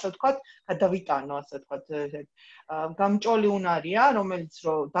ცოდნა, ასე ვთქვათ, გადავიტანო, ასე ვთქვათ, გამჭოლი უნარია, რომელიც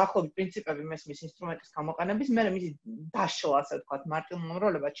რო დაახლოებით პრინციპები მესმის ინსტრუმენტის გამოყენების, მე მისი დაშლა, ასე ვთქვათ,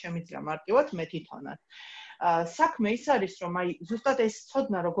 მარტივმომრავლება შემიძლია მარტივად მე თვითონაც. საქმე ის არის, რომ აი ზუსტად ეს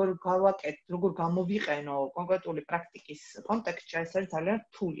ცოდნა როგორ გამოვიყენო კონკრეტული პრაქტიკის კონტექსტში, ეს არის ძალიან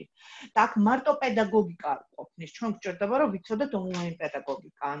რთული. და აქ მარტო პედაგოგიკა არ ყოფნის, ჩვენ გვჭირდება რომ ვიცოდეთ ონლაინ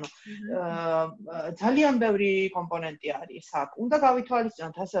პედაგოგიკა, ანუ ძალიან ბევრი კომპონენტი არის აქ. უნდა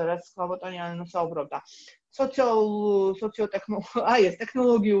გავითვალისწინოთ ასე რაც გაბატონიანი საუბრობდა.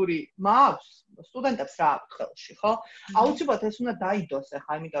 ტექნოლოგიური მაქვს სტუდენტებს რა აქვს ხელში, ხო? აუცილებლად ეს უნდა დაიდოს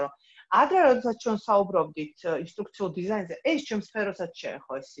ახლა, იმიტომ რომ ადრე როდესაც ჩვენ საუბრობდით ინსტრუქციულ დიზაინზე, ეს ჩემს სფეროსაც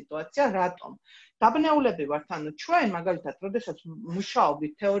შეეხო ეს სიტუაცია, რატომ? დაბნეულები ვართ, ანუ ჩვენ მაგალითად, როდესაც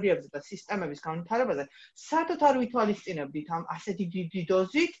მუშაობდით თეორიებზე და სისტემების განვითარებაზე, საერთოდ არ ვითვალისწინებდით ამ ასეთი დიდი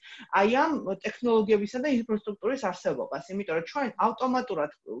დოზით, აი ამ ტექნოლოგიებისა და ინფრასტრუქტურის არსებობას, იმიტომ რომ ჩვენ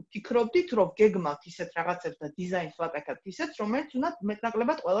ავტომატურად ვფიქრობდით, რომ გეგმავთ ისეთ რაღაცებს და დიზაინს ვაკეთებთ ისეთ, რომელიც უნდა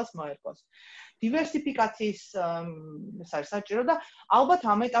მეტნაკლებად ყველას მოერგოს. დივერსიფიკაციის ეს არის საჭირო და ალბათ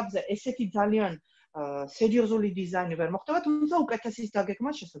ამ ეტაპზე ესეთი ძალიან სერიოზული დიზაინი ვერ მოხდება, თუმცა უკეთესის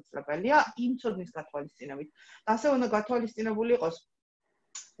დაგეგმა შესაძლებელია იმ ცოდნის გათვალისწინებით. და ასე უნდა გათვალისწინებული იყოს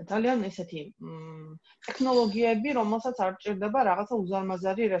ძალიან ესეთი ტექნოლოგიები, რომელსაც არ ჭირდება რაღაცა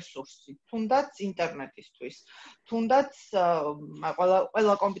უზარმაზარი რესურსი, თუნდაც ინტერნეტისთვის, თუნდაც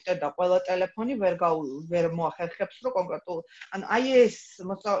ყველა კომპიუტერი და ყველა ტელეფონი ვერ მოახერხებს, რომ კონკრეტულ, ანუ აი ეს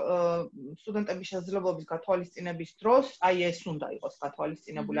სტუდენტების შესაძლებლობის გათვალისწინების დროს, აი ეს უნდა იყოს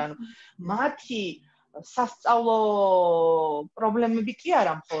გათვალისწინებული, ანუ მათი სასწავლო პრობლემები კი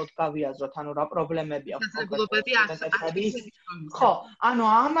არა მხოლოდ გავიაზროთ, ანუ რა პრობლემები აქვს სტუდენტების. ხო, ანუ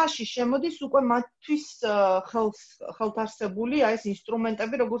ამაში შემოდის უკვე მათთვის ხელთარსებული ეს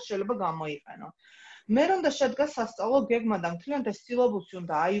ინსტრუმენტები, როგორ შეიძლება გამოიყენო. მე რომ და შედგა სასწავლო გეგმა და მთლიანად ეს სილაბუსი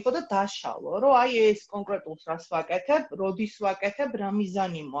უნდა აიღო და დაშალო, რომ აი ეს კონკრეტულს რას ვაკეთებ, როდის ვაკეთებ, რა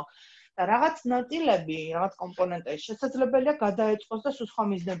მიზანი მაქვს. და რაღაც ნაწილები, რაღაც კომპონენტები შესაძლებელია გადაეწყოს და სულ სხვა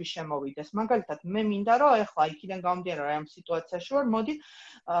მიზნები შემოვიდეს. მაგალითად, მე მინდა რომ ეხლა იქიდან გამომდინარე რომ ამ სიტუაციაში ვარ, მოდი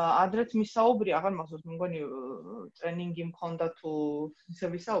ადრეც მისაუბრი, აღარ მახსოვს, მგონი ტრენინგი მქონდა თუ ისე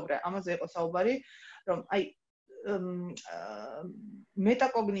ვისაუბრე, ამაზე იყო საუბარი, რომ აი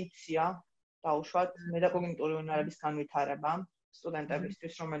მეტაკოგნიცია დაუშვათ, მეტაკოგნიტური უნარების განვითარება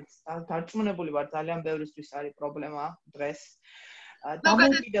სტუდენტებისთვის, რომელიც დარწმუნებული ვარ ძალიან ბევრისთვის არის პრობლემა დღეს.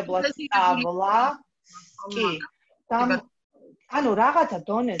 დამოუკიდებლად სწავლა, კი, ანუ რაღაცა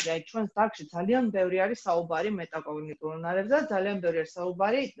დონეზე ჩვენს დარგში ძალიან ბევრი არის საუბარი მეტაკოგნიტურ უნარებზე და ძალიან ბევრი არის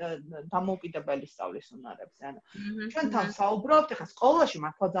საუბარი დამოუკიდებელი სწავლის უნარებზე. ანუ ჩვენ თან საუბრობთ, ეხლა სკოლაში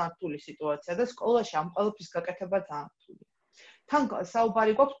მართლა ძალიან რთული სიტუაცია და სკოლაში ამ ყველაფრის გაკეთება ძალიან რთულია. თან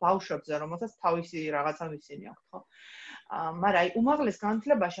საუბარი გვაქვს ბავშვებზე, რომელსაც თავისი რაღაცა მისცენი აქვთ, ხო? მაგრამ აი უმაღლეს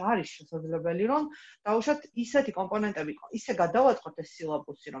განათლებაში არის შესაძლებელი რომ დაუშვათ ისეთი კომპონენტები ისე გადავაწყოთ ეს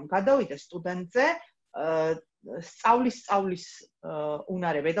სილაბუსი რომ გადავიდეს სტუდენტზე სწავლის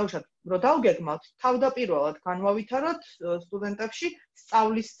უნარები დაუშვათ რომ დავგეგმავთ თავდაპირველად განვავითაროთ სტუდენტებში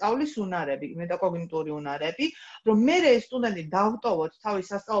სწავლის უნარები მეტაკოგნიტური უნარები რომ მე ეს სტუდენტი დავტოვოთ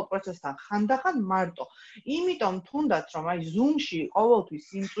თავის სასწავლო პროცესთან ხანდახან მარტო იმიტომ თუნდაც რომ აი Zoom-ში ყოველთვის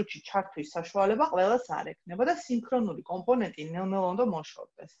იმ წუთში ჩართვის საშუალება ყველას არ ექნება და სინქრონული კომპონენტი ნელ-ნელა უნდა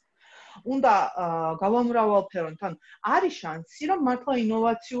მოშორდეს უნდა გავამრავალფერონ თან არის შანსი რომ მართლა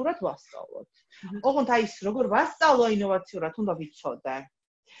ინოვაციურად ვასწავლოთ ოღონდ აი ის როგორ ვასწავლო ინოვაციურად უნდა ვიცოდე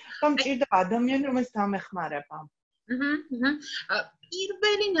რომ ჭირდება ადამიანი რომელიც დამეხმარება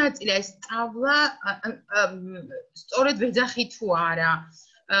პირველი ნაწილი ეს სწავლა სწორედ ვეძახი თუ არა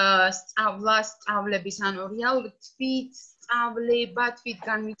სწავლების ანუ რეალურად სწავლება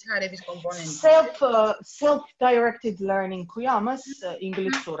განვითარების კომპონენტი self directed learning ქვია ამას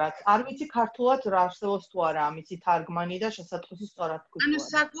ინგლისურად არ ვიცი ქართულად რა არსებობს თუ არა ამისი თარგმანი და შესაძლოა სწორად თქვი ანუ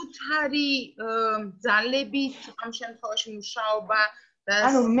საკუთარი ძალებით ამ შემთხვევაში მუშაობა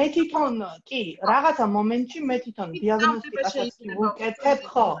ანუ მე თვითონ კი რაღაცა მომენტში მე თვითონ დიაგნოსტიკასაც ვუკეთებ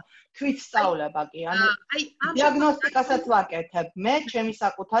ხო თვით სწავლება კი ანუ დიაგნოსტიკასაც ვაკეთებ მე ჩემი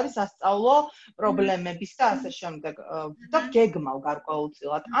საკუთარი სასწავლო პრობლემების და ასე შემდეგ და გეგმავ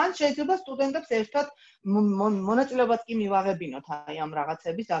გარკვეულწილად ან შეიძლება სტუდენტებს ერთად მონაწილეობაც კი მივაღებინოთ აი ამ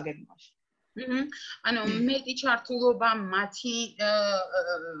რაღაცების დაგეგმაში ანუ მეტი ჩართულობა, მათი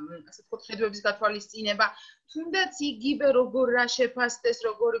ასე ვთქვათ, ხედვების გათვალისწინება, თუნდაც იგივე როგორ რა შეფასდეს,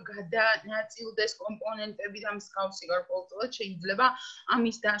 როგორ გადანაწილდეს კომპონენტები და მსგავსი გარკვეულწილად შეიძლება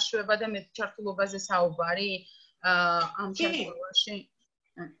ამის დაშვება და მეტი ჩართულობაზე საუბარი ამ შემთხვევაში.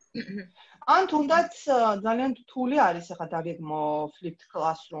 ან თუნდაც ძალიან რთული არის ახლა დაგეგმო flipped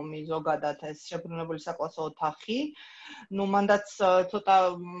classroom-ი ზოგადად ეს შებრუნებული საკლასო ოთახი. ნუ მანდაც ცოტა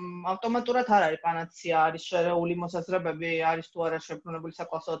ავტომატურად არ არის პანაცეა, არის შერეული მოსაზრებები, არის თუ არა შებრუნებული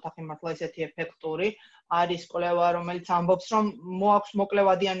საკლასო ოთახი მართლა ისეთი ეფექტური. არის კვლევა, რომელიც ამბობს, რომ მოაქვს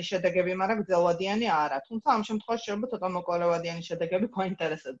მოკლევადიანი შედეგები, მაგრამ გრძელვადიანი არა. თუმცა ამ შემთხვევაში შეიძლება ცოტა მოკლევადიანი შედეგები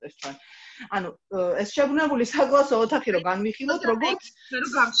გვაინტერესებდეს ჩვენ. ანუ ეს შებრუნებული საკლასო ოთახი რო განვიხილოთ, როგორც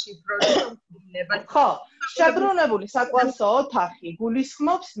ხო, შებრუნებული საკლასო ოთახი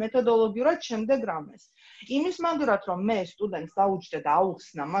გულისხმობს მეთოდოლოგიურად შემდეგ რამეს. იმის მაგივრად, რომ მე სტუდენტს დაუჯდე და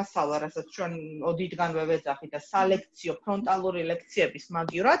აუხსნა მასალა, რასაც ჩვენ ოდითგანვე ვეძახით და სალექციო ფრონტალური ლექციების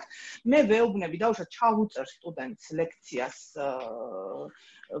მაგივრად, მე ვეუბნები დაუშვათ ჩავუწერ სტუდენტს ლექციას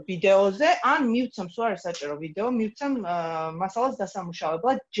ვიდეოზე, ან მივცემ თუ არის საჭირო ვიდეო, მივცემ მასალას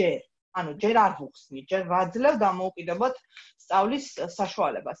დასამუშავებლად ჯერ. ანუ ჯერ არ ვუხსნი, ჯერ ვაძლევ დამოუკიდებლად სწავლის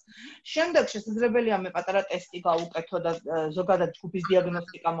საშუალებას. შემდეგ შესაძლებელია მე პატარა ტესტი გავუკეთო და ზოგადად ჯგუფის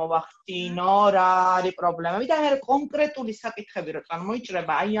დიაგნოსტიკა მოვახდინო, რა არის პრობლემები და მე კონკრეტული საკითხები რო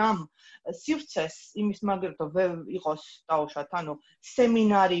წარმოიჭრება, აი ამ სივრცეს იმის მაგერად იყოს დაუშვათ, ანუ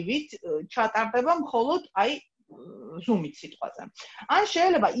სემინარივით ჩატარდება მხოლოდ აი Zoom-ით სიტყვაზე. ან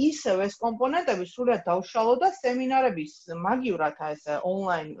შეიძლება ისევ ეს კომპონენტები სრულად დავშალო და სემინარების მაგივრად ეს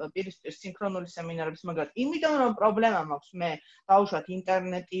ონლაინ პირისპირ სინქრონული სემინარების მაგივრად. იმიტომ რომ პრობლემა მაქვს მე დავუშვათ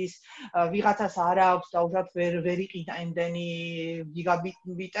ინტერნეტის ვიღაცას არ აქვს დავუშვათ ვერ იყიდა იმდენი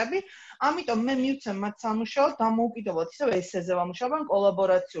გიგაბიტები. ამიტომ მე მივცემ მათ სამუშაოდ დამოუკიდებლად ისევ ესეზე ვამუშავებ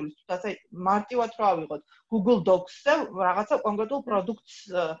კოლაბორაციული. თუმცა მარტივად რო ავიღოთ Google Docs-ზე რაღაცა კონკრეტულ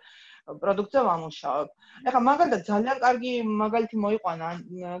პროდუქტზე ვამუშავებ. ეხლა მაგალითად ძალიან კარგი მაგალითი მოიყვანა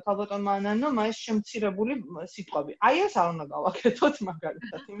ქალბატონმა ნანომ ეს შემცირებული სიტყვები. აი ეს არ უნდა გავაკეთოთ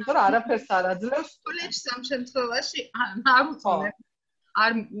მაგალითად, იმიტომ რომ არაფერს არ აძლევს კოლეჯს ამ შემთხვევაში არ უწონებ.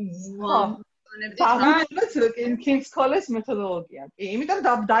 არ King's College მეთოდოლოგია. კი, იმიტომ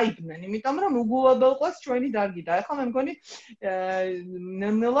რომ დაიბნენ, იმიტომ რომ უგულებელყვას ჩვენი დარგი და ეხლა მე მგონი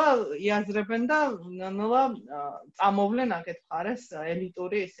ნელა იაზრებენ და ნელა წამოვლენ აქეთ მხარეს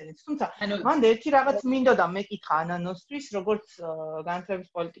ელიტური ისინიც. თუმცა მან ერთი რაღაც მინდოდა მეკითხა ანანოსთვის, როგორც განათლების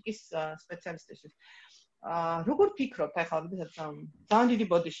პოლიტიკის სპეციალისტისთვის. როგორ ფიქრობთ ახლა ძალიან დიდი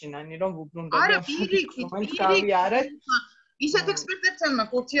ბოდიში ნანი რომ ვუბრუნდები არა პირიქით ისეთ ექსპერტებთან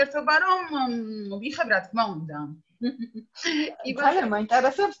მაქვს ურთიერთობა რომ ვიხებ რა თქმა უნდა ძალიან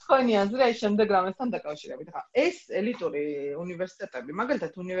მაინტერესებს თქვენი აზრი აი შემდეგ რამესთან დაკავშირებით. ხა ეს ელიტური უნივერსიტეტები,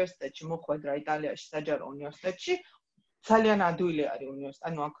 მაგალითად უნივერსიტეტში მოხვედრა იტალიაში, საჯარო უნივერსიტეტში ძალიან ადვილი არის უნივერსიტეტი,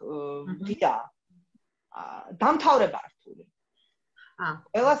 ანუ აქ დია დამთავრება რთული.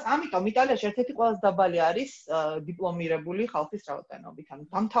 ყველას ამიტომ იტალიაში ერთ-ერთი ყველაზე დაბალი არის დიპლომირებული ხალხის რაოდენობით, ანუ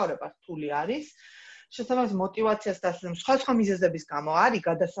დამთავრება რთული არის. შესაბამის мотиваციას და სხვა მიზეზების გამო არის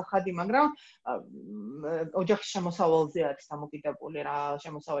გადასახადი, მაგრამ ოჯახის შემოსავალზე არის დამოკიდებული რა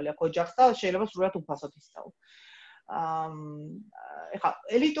შემოსავალი აქვს ოჯახს და შეიძლება სრულად უფასოდ ისწავლო. ეხლა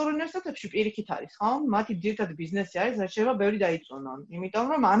ელიტურ უნივერსიტეტებში პირიქით არის, ხო? მათი ძირითადი ბიზნესი არის, რაც შეიძლება ბევრი დაიწუნონ, იმიტომ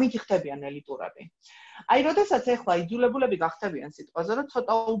რომ ამით ხდებიან ელიტურები. აი, როდესაც ეხლა იძულებულები გახდებიან სიტყვაზე, რომ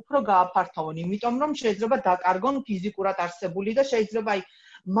ცოტა უფრო გააფართოვონ, იმიტომ რომ შეიძლება დაკარგონ ფიზიკურად არსებული და შეიძლება აი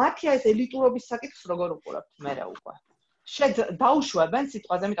მათი ეს ელიტურობის საკითხს როგორ უყურებთ მერე უკვე. დაუშვებენ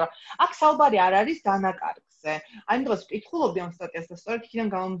სიტყვაზე, იმიტომ რომ აქ საუბარი არ არის დანაკარგზე. აი დღეს ვკითხულობდი ამ სტატიას და სწორედ იქიდან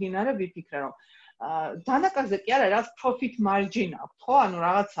გამომდინარე ვიფიქრე, რომ დანაკარგზე კი არა, რაც profit margin აქვს, ხო? ანუ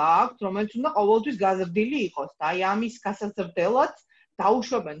რაღაცა აქვს, რომელიც უნდა ყოველთვის გაზრდილი იყოს და აი ამის გასაზრდელად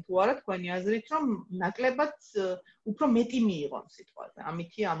დაუშვებენ თუ არა თქვენი აზრით, რომ ნაკლებად უფრო მეტი მიიღონ სიტყვაზე.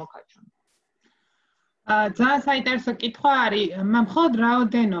 ამითი ამოქაჩონ. ძალიან საინტერესო კითხვა არის, მხოლოდ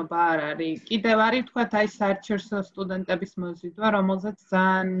რაოდენობა არ არის. კიდევ არის თქვათ აი საერთაშორისო სტუდენტების მოზიდვა, რომელზეც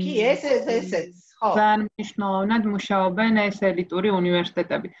ძალიან კი, ესეც, ხო. ძალიან მნიშვნელოვნად მუშაობენ ეს ელიტური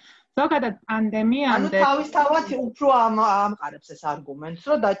უნივერსიტეტები. ზოგადად პანდემიამდე ანუ თავისთავად უფრო ამყარებს ეს არგუმენტს,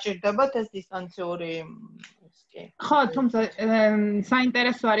 რომ დაჭირდებათ ეს დისტანციური ხო, თუმცა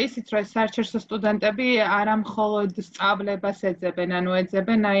საინტერესო არის ისიც, რომ საერთაშორისო სტუდენტები არა მხოლოდ სწავლებას ეძებენ, ანუ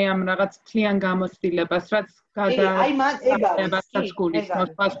ეძებენ აი ამ რაღაც მთლიან გამოცდილებას, რაც გადაწყდებასაც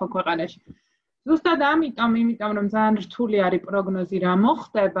გულისხმობს სხვა ქვეყანაში. ზუსტად იმიტომ რომ ძალიან რთული არის პროგნოზი რა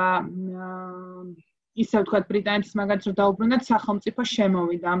მოხდება, ისე ვთქვათ ბრიტანეთის მაგალითად რომ დაუბრუნდათ სახელმწიფო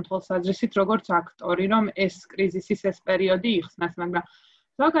შემოვიდა ამ თვალსაზრისით როგორც აქტორი, რომ ეს კრიზისის ეს პერიოდი იხსნას, მაგრამ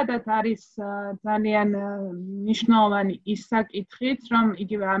ზოგადად არის ძალიან მნიშვნელოვანი ის საკითხიც, რომ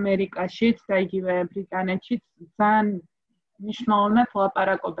იგივე ამერიკაშიც და იგივე ბრიტანეთშიც ძალიან მნიშვნელოვნად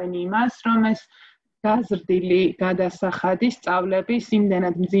ლაპარაკობენ იმას, რომ ეს გაზრდილი გადასახადი სწავლების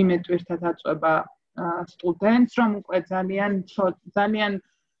იმდენად მძიმე ტვირთად აწვება სტუდენტს, რომ უკვე ძალიან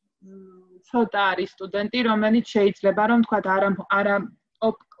ცოტა არის სტუდენტი, რომელიც შეიძლება რომ თქვა არა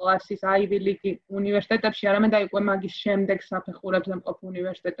top კლასის Ivy League უნივერსიტეტებში, არამედ აი უკვე მაგის შემდეგ საფეხურებზე მყოფ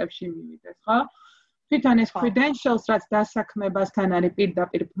უნივერსიტეტებში მივიდეს, ხო? თვითონ ეს credentials, რაც დასაქმებასთან არის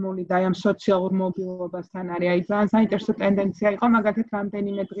პირდაპირ ბმული და ამ სოციალურ მობილობასთან არის, აი ძალიან საინტერესო ტენდენცია იყო, მაგალითად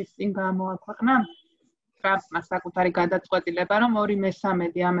რამდენიმე დღის წინ გამოაქვეყნა ტრამპმა საკუთარი გადაწყვეტილება, რომ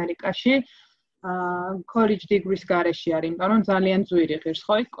 2/3 ამერიკაში college degrees გარეშე არის, იმიტომ რომ ძალიან ძვირი ღირს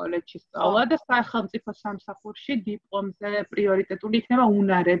ხო იქ კოლეჯში სწავლა და სახელმწიფო სამსახურში დიპლომზე პრიორიტეტული იქნება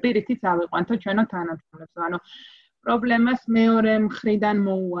უნარები, რითიც ავიყვანთო ჩვენო თანამშრომლებს. ანუ პრობლემას მეორე მხრიდან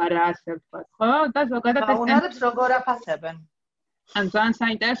მოუარა, ასე ვთქვათ, ხო? და ზოგადად ეს უნარებს როგორ აფასებენ? ან ძალიან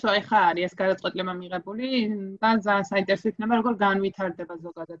საინტერესო ეხა არის ეს გადაწყვეტილება მიღებული და ძალიან საინტერესო იქნება როგორ განვითარდება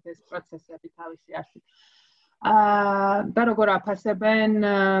ზოგადად ეს პროცესები თავისი არსით. და როგორ აფასებენ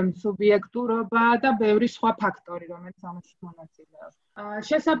სუბიექტურობა და ბევრი სხვა ფაქტორი, რომელიც ამაში მონაწილეობს.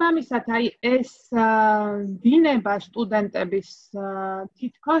 შესაბამისად, აი ეს დინება სტუდენტების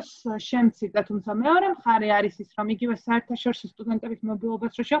თითქოს შემცირდა, თუმცა მეორე მხარე არის ის, რომ იგივე საერთაშორისო სტუდენტების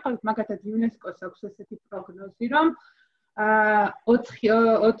მობილობას რო შევხედოთ, მაგათაც იუნესკოს აქვს ესეთი პროგნოზი, რომ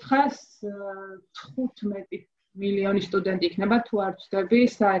 415 მილიონი სტუდენტი იქნება თუ არ ვცდები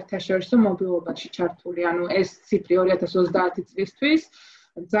საერთაშორისო მობილობაში ჩართული. ანუ ეს ციფრი 2030 წლისთვის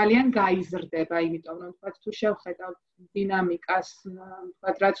ძალიან გაიზრდება, იმიტომ რომ თქვათ თუ შევხედავთ დინამიკას,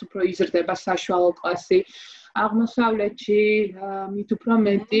 თქვათ რაც უფრო იზრდება საშუალო კლასი აღმოსავლეთში, მით უფრო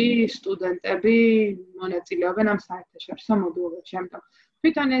მეტი სტუდენტები მონაწილეობენ ამ საერთაშორისო მობილობაში. ამიტომ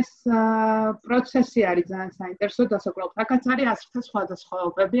თვითონ ეს პროცესი არის ძალიან საინტერესო და საკმაოდ აქაც არის ასრთა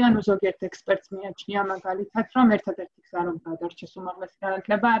სხვადასხვაობები, ანუ ზოგიერთ ექსპერტს მიაჩნია მაგალითად, რომ ერთადერთი გზა რომ გადარჩეს უმაღლესი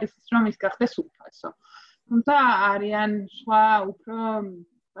განათლება არის ის, რომ ის გახდეს უფასო. თუმცა არიან სხვა უფრო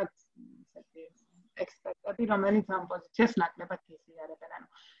ისეთი ექსპერტები, რომელიც ამ პოზიციას ნაკლებად იზიარებენ. ანუ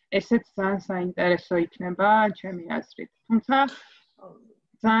ესეც ძალიან საინტერესო იქნება ჩემი აზრით. თუმცა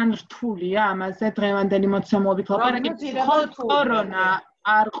ძალიან რთულია ამაზე დღევანდელი მოცემულობით ლაპარაკი. კორონა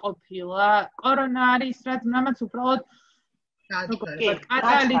არ ყოფილა. კორონა არის რაც უბრალოდ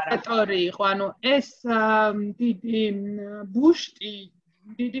კატალიზატორი იყო. ანუ ეს დიდი ბუშტი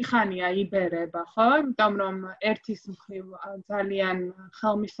დიდი ხანია იბერება, ხო? იმიტომ რომ ერთის მხრივ ძალიან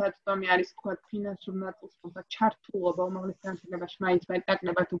ხელმისაწვდომი არის თქვა ფინანსურ ნაწილსა ჩართულობა უმაღლეს განათლებაში მაინც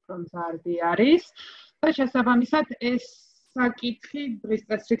მეტნაკლებად უფრო მზარდი არის. და შესაბამისად ეს საკითხი დღის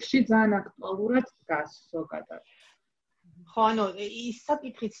წესრიგში ძალიან აქტუალურად დგას ზოგადად. ხო, ანუ ის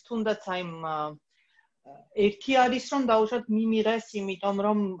საკითხიც თუნდაც აი ერთი არის რომ დაუშვათ მიმიღეს, იმიტომ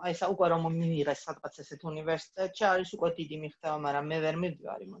რომ აი ესა უკვე რომ მიმიღეს სადღაც ესეთ უნივერსიტეტში არის უკვე დიდი მიღწევა, მაგრამ მე ვერ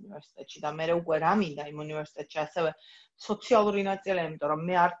მივდივარ იმ უნივერსიტეტში და მე უკვე რა მინდა იმ უნივერსიტეტში ასევე სოციალური ნაწილი, იმიტომ რომ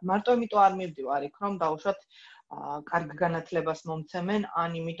მე მარტო იმიტომ არ მივდივარ იქ რომ დაუშვათ კარგ განათლებას მომცემენ,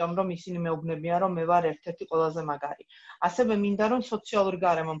 ან იმიტომ რომ ისინი მეუბნებიან რომ მე ვარ ერთ-ერთი ყველაზე მაგარი. ასევე მინდა რომ სოციალური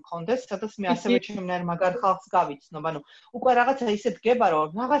გარემო მქონდეს, სადაც მე ასევე ჩემნაირ მაგარ ხალხს გავიცნობ. ანუ უკვე რაღაცა ისე დგება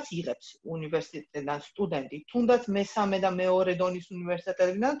რომ რაღაც იღებს უნივერსიტეტიდან სტუდენტი, თუნდაც მესამე და მეორე დონის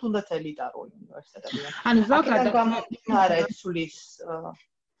უნივერსიტეტებიდან, თუნდაც ელიტარული უნივერსიტეტებიდან. ანუ ზოგადად გამომდინარე ცვლის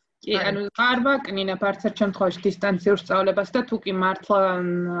კი, ანუ არ ვაკნინებ არც ერთ შემთხვევაში დისტანციურ სწავლებას და თუ კი მართლა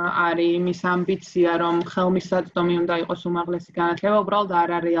არის იმის ამბიცია, რომ ხელმისაწვდომი უნდა იყოს უმაღლესი განათლება, უბრალოდ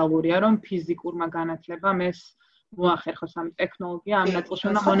არარეალურია, რომ ფიზიკურმა განათლებამ ეს მოახერხოს ამ ტექნოლოგია ამ ნაწილში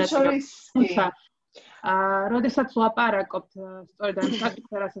უნდა მონაწილეობს. თუმცა როდესაც ლაპარაკობთ სწორედ ამ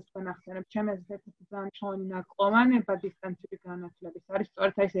საკითხზე, რასაც თქვენ ახსენებთ, ჩემი აზრით ერთ-ერთი ძალიან მნიშვნელოვანი ნაკლოვანება დისტანციური განათლების არის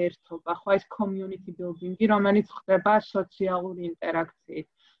სწორედ ეს ერთობა, ხო ეს community building-ი, რომელიც ხდება სოციალური ინტერაქციით.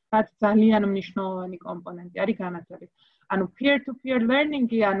 რაც ძალიან მნიშვნელოვანი კომპონენტი არის განათლების. ანუ peer-to-peer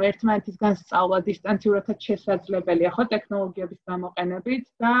learning-ი, ანუ ერთმანეთისგან სწავლა დისტანციურადაც შესაძლებელია, ხო, ტექნოლოგიების გამოყენებით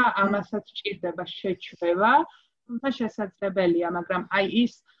და ამასაც სჭირდება შეჩრება, თუმცა შესაძლებელია, მაგრამ აი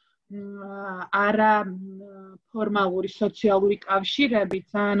ის არა ფორმალური სოციალური კავშირები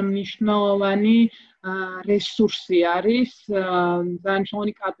ძალიან მნიშვნელოვანი რესურსი არის, ძალიან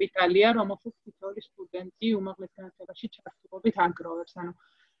მნიშვნელოვანი კაპიტალია, რომელსაც თითოეული სტუდენტი უმაღლეს განათლებაში ჩართულობით აგროვებს. ანუ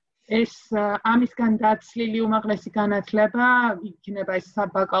ეს ამისგან დაცლილი უმაღლესი განათლება იქნება ეს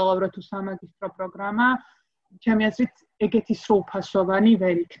საბაკალავრო თუ სამაგისტრო პროგრამა, ჩემი აზრით ეგეთი სრულფასოვანი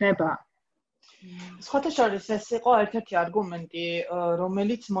ვერ იქნება. სხვათა შორის ეს იყო ერთ-ერთი არგუმენტი,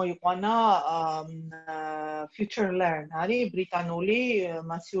 რომელიც მოიყვანა Future Learn არის ბრიტანული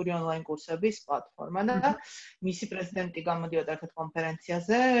მასიური ონლაინ კურსების პლატფორმა და მისი პრეზიდენტი გამოდიოდა ერთ-ერთ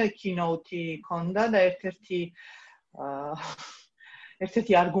კონფერენციაზე, keynote-ი ჰქონდა და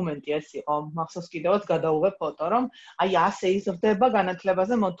ერთ-ერთი არგუმენტი ეს იყო, მახსოვს კიდევაც გადაუღებ ფოტო, რომ აი ასე იზრდება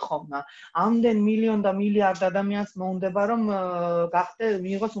განათლებაზე მოთხოვნა. ამდენ მილიონ და მილიარდ ადამიანს მოუნდება, რომ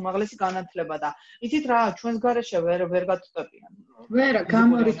მიიღოს უმაღლესი განათლება და იცით რა, ჩვენს გარეშე ვერ გაწყვეტიან. ვერა,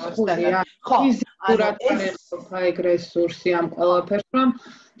 გამორიცხულია. ფიზიკურად ეყოფა ეგ რესურსი ამ ყველაფერს, რომ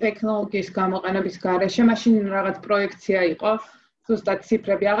ტექნოლოგიის გამოყენების გარეშე მაშინ რაღაც პროექცია იყო. ზუსტად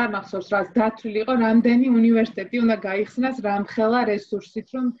ციფრები აღარ მახსოვს, რაც დათვლილი იყო, რამდენი უნივერსიტეტი უნდა გაიხსნას რამხელა რესურსით,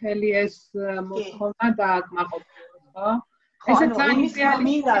 რომ მთელი ეს მოთხოვნა დააკმაყოფილოს, ხო? ესე ძალიან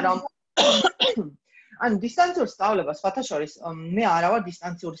მინდა რომ ანუ დისტანციურ სწავლებას სხვათა შორის მე არა ვარ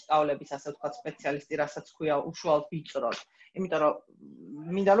დისტანციური სწავლების ასე ვთქვათ სპეციალისტი, რასაც ქვია უშუალოდ ვიწროთ. იმიტომ რომ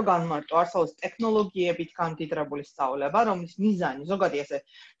მინდა რომ განმარტო არსაოს ტექნოლოგიებით გამდიდრებული სწავლება, რომლის მიზანი ზოგადად ესე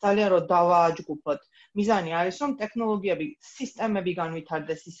ძალიან რომ დავაჯგუფოთ. მიზანი არის რომ ტექნოლოგიები, სისტემები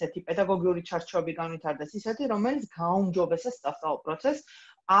განვითარდეს ისეთი, პედაგოგიური ჩარჩოები განვითარდეს ისეთი, რომელიც გაუმჯობესებს სწავლულ პროცესს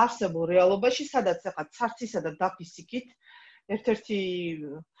არსებულ რეალობაში, სადაც ახლა ცარცისა და დაფისიქით ერთ-ერთი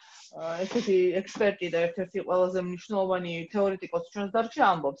ექსპერტი და ერთ-ერთი ყველაზე მნიშვნელოვანი თეორეტიკოსი ჩვენს დარგში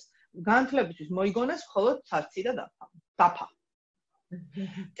ამბობს, განათლებისთვის მოიგონეს მხოლოდ ცარცი და დაფა.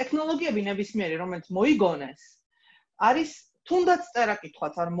 ტექნოლოგიები ნებისმიერი, რომელიც მოიგონეს, არის თუნდაც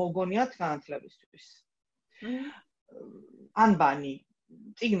წერა-კითხვაც არ მოგონიათ განათლებისთვის. ანბანი,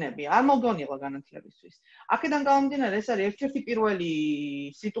 წიგნები არ მოგონილა განათლებისთვის. აქედან გამომდინარე, ეს არის ერთ-ერთი პირველი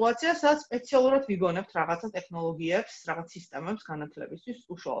სიტუაცია, სადაც სპეციალურად ვიგონებთ რაღაცა ტექნოლოგიებს, რაღაც სისტემებს განათლებისთვის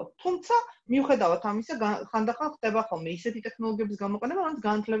უშუალოდ. თუმცა, მიუხედავად ამისა, ხანდახან ხდება ხოლმე ისეთი ტექნოლოგიების გამოყენება, რომელიც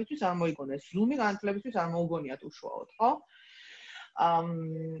განათლებისთვის არ მოიგონეს. Zoom-ი განათლებისთვის არ მოუგონიათ უშუალოდ, ხო?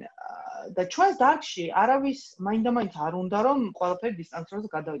 და ჩვენს დარგში არავის მაინდა-მაინც არ უნდა რომ ყველაფერი დისტანციურად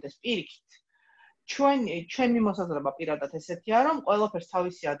გადავიდეს. პირიქით. ჩვენი მოსაზრება პირადად ესეთია, რომ ყველაფერს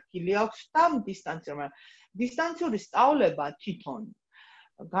თავისი ადგილი აქვს და დისტანციური სწავლება თვითონ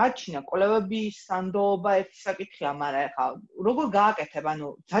გააჩნია კვლევების სანდოობა ერთი საკითხია, მაგრამ ეხლა როგორ გააკეთებ, ანუ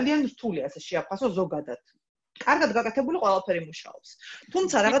ძალიან რთულია ესე შეაფასო ზოგადად. კარგად გაკეთებული ყველაფერი მუშაობს.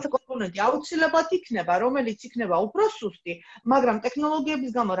 თუმცა რაღაცა კომპონენტი აუცილებლად იქნება, რომელიც იქნება უფრო სუსტი, მაგრამ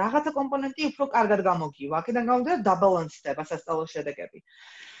ტექნოლოგიების გამო რაღაცა კომპონენტი უფრო კარგად გამოგივა. აქედან გამომდინარე დაბალანსდება სასწავლო შედეგები.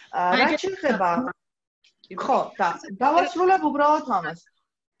 რაც შეეხება ხო, დავასრულებ უბრალოდ ამას.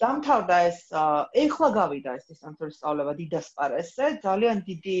 დამთავრდა ეს, ეხლა გავიდა ეს დისტანციური სწავლება დიდასპარესზე, ძალიან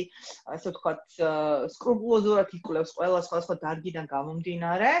დიდი, ასე ვთქვათ, სკრუპულოზურად იკვლევს ყველა სხვა დარგიდან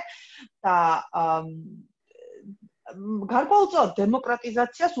გამომდინარე და გარკვეულწილად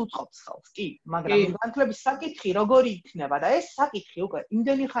დემოკრატიზაციას უწყობს ხელს, კი, მაგრამ განათლების საკითხი როგორი იქნება და ეს საკითხი უკვე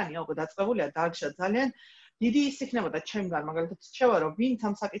იმდენი ხანია უკვე დაწყებულია დარგში ძალიან დიდი ის იქნებოდა ჩემგან, მაგალითად რჩევა, რომ ვინც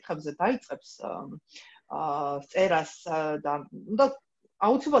ამ საკითხებზე დაიწყებს წერას და უნდა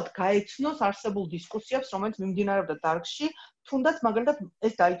აუცილებლად გაეცნოს არსებულ დისკუსიებს, რომელიც მიმდინარეობდა დარგში, თუნდაც მაგალითად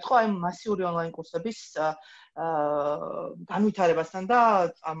ეს დაიწყო აი მასიური ონლაინ კურსების განვითარებასთან და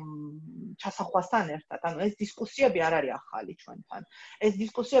ჩასახვასთან ერთად. ანუ ეს დისკუსიები არ არის ახალი ჩვენთან. ეს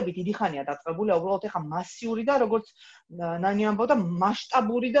დისკუსიები დიდი ხანია დაწყებულია, უბრალოდ ეხა მასიური და როგორც ნანი ამბობდა,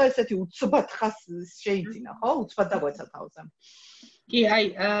 მასშტაბური და ესეთი უცბად ხას შეიძინა, ხო? უცბად დაგვეცა თავზე. კი, აი,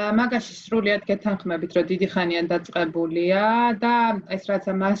 მაგაში სრულიად გეთანხმებით, რომ დიდი ხანია დაწყებულია და ეს რაც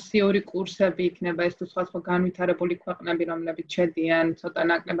მასიური კურსები იქნება, ეს თუ სხვა განვითარებული ქვეყნები, რომლებიც შედიან ცოტა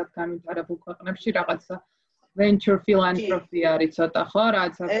ნაკლებად განვითარებულ ქვეყნებში, რაღაცა venture philanthropy არის ცოტა, ხო,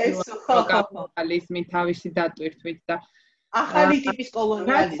 რაღაცა კაპიტალიზმი თავისი დატვირთვით და ახალი ტიპის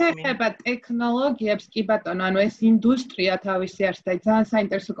კოლონიალიზმი. რაც ეხება ტექნოლოგიებს, კი ბატონო, ანუ ეს ინდუსტრია თავისი არის და ძალიან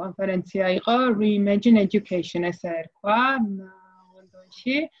საინტერესო კონფერენცია იყო, Reimagine Education ესე ერქვა.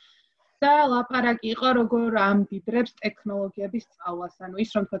 და ლაპარაკი იყო როგორ ამდიდრებს ტექნოლოგიების სწავლას, ანუ ის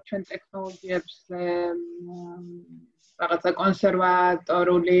რომ თქვა ჩვენ ტექნოლოგიებს რაღაცა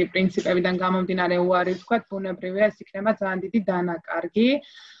კონსერვატორული პრინციპებიდან გამომდინარე უარი ვთქვა, ბუნებრივია ეს იქნება ძალიან დიდი დანაკარგი.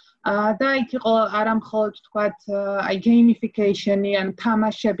 და იქ იყო არა მხოლოდ თქვა აი gamification-ი, ან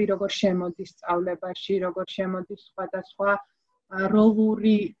თამაშები როგორ შემოდის სწავლებაში, როგორ შემოდის სხვადასხვა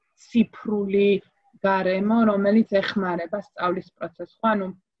როლური ციფრული გარემო, რომელიც ეხმარება სწავლის პროცესს. ხო, ანუ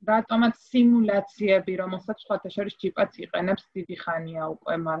რატომაც სიმულაციები, რომელსაც სხვათა შორის GIPA-ს იყენებს დიდი ხანია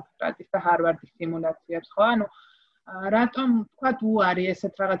უკვე მარკსტატის და ჰარვარდის სიმულაციებს, ხო? ანუ რატომ თქვათ უარი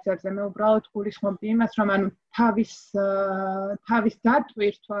ესეთ რაღაცებზე? მე უბრალოდ გულისხმობდი იმას, რომ ანუ თავის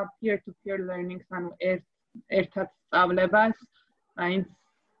დატვირთვა peer to peer learning-ს, ანუ ერთად სწავლებას, მაინც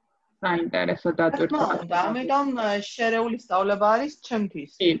საინტერესო დატვირთვა. ამიტომ შერეული სწავლება არის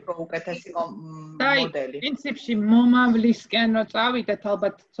ჩემთვის უფრო უკეთესი მოდელი. პრინციპში მომავლისკენ რო წავიდეთ,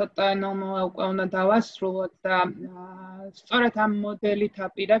 ალბათ ცოტა ნორმალა უკვე უნდა დავასრულოთ და სწორედ ამ მოდელით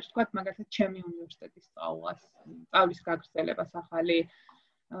აპირებს, თქვათ, მაგალითად, ჩემი უნივერსიტეტის სწავლის გაგრძელებას ახალი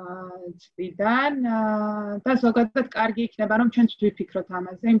წლიდან და ზოგადად კარგი იქნება, რომ ჩვენც ვიფიქროთ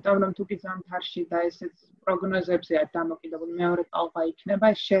ამაზე, იმიტომ რომ თუ გიზამთარში და ესეც პროგნოზებზე არ დამოკიდებული მეორე ტალღა იქნება,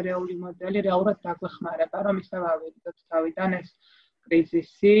 ეს შერეული მოდელი რეალურად დაგვეხმარება, რომ ისევ ავიდოთ თავიდან ეს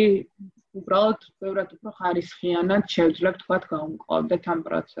კრიზისი, უბრალოდ ბევრად უფრო ხარისხიანად შევძლებთ, თქვათ, გავუმკლავდეთ ამ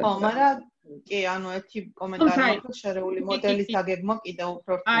პროცესს. ხო, მაგრამ კი, ანუ ერთი კომენტარი აქვს შერეული მოდელის აგებმა კიდევ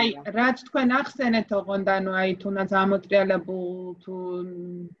უფრო რთულია. რაც თქვენ ახსენეთ, ოღონდ ანუ თუნდაც ამოტრიალებულ თუ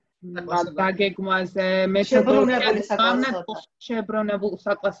დაგეგმვაზე შებრუნებულ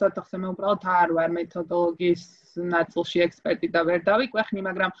საკლასო ოთახზე მე უბრალოდ არ ვარ მეთოდოლოგიის ნაწილში ექსპერტი და ვერ დავიკვეხნი,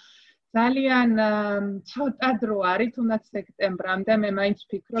 მაგრამ ძალიან ცოტა დრო არის, თუნდაც სექტემბრამდე მე მაინც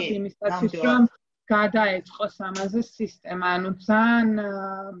ვფიქრობ იმისათვის, რომ გადაეწყოს ამაზე სისტემა, ანუ ძალიან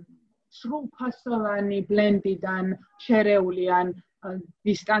სრულფასოვანი ბლენდიდან შერეული ან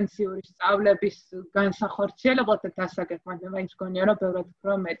დისტანციური სწავლების განსახორციელებლად და დასაგეგმად მე მაინც მგონია, რომ ბევრად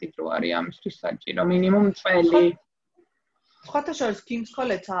უფრო მეტი დრო არის ამისთვის საჭირო, მინიმუმ წელი. სხვათა შორის KIMS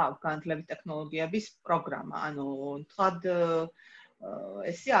college-ს აქვს განათლების ტექნოლოგიების პროგრამა, ანუ თქვათ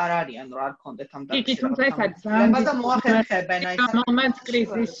ესე არ არის, ანუ არ გქონდეთ ამ დაწესებულებებს და მოახერხებენ აი ეს მომენტ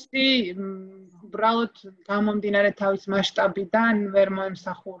კრიზისი უბრალოდ გამომდინარე თავის მასშტაბიდან ვერ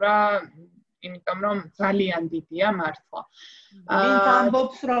მოემსახურა, იმიტომ რომ ძალიან დიდია მართლა. ვინც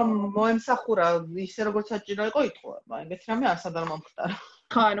ამბობს რომ მოემსახურა ისე როგორც საჭირო იყო იტყუება, ეგეთ რამე არ სადარ მომხდარა.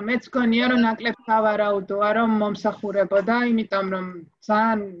 ხო, ანუ მეც გონია რომ ნაკლებ თავარაუდოა რომ მომსახურებოდა, იმიტომ რომ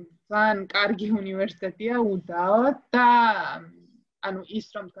ძალიან კარგი უნივერსიტეტია უდაოდ და ანუ ის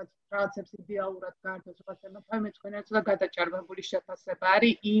რომ თქვა რაღაცებს იდეალურად გარდოს რაღაცებთან მეც გონია ცოტა გადაჭარბებული შეფასება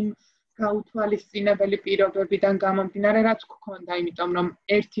არის იმ გაუთვალისწინებელი პირობებიდან გამომდინარე, რაც გქონდა, იმიტომ რომ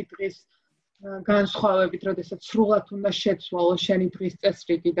ერთი დღის განსხვავებით, როდესაც სრულად უნდა შეცვალო შენი დღის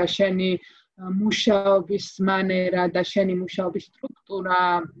წესრიგი და შენი მუშაობის მანერა და შენი მუშაობის სტრუქტურა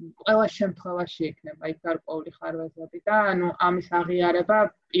ყველა შემთხვევაში იქნება იქ გარკვეული ხარვეზები და ანუ ამის აღიარება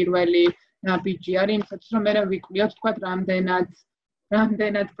პირველი ნაბიჯი არის იმისათვის, რომ მე ვიკვლიოთ, თქვა,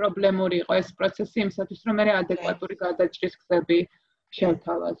 რამდენად პრობლემური იყო ეს პროცესი, იმისათვის, რომ მე ადეკვატური გადაჭრის გზები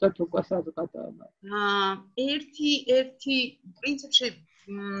შევთავაზოთ უკვე საზოგადოებად. ერთი პრინციპში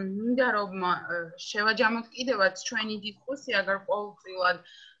მინდა რომ შევაჯამოთ კიდევაც ჩვენი დისკუსია გარკვეულწილად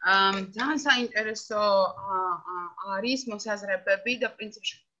ძალიან საინტერესო არის მოსაზრებები და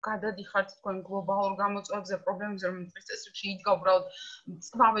პრინციპში გადადიხართ თქვენ გლობალურ გამოწვევებზე, პრობლემებზე, რომელიც წესრიგში იდგა უბრალოდ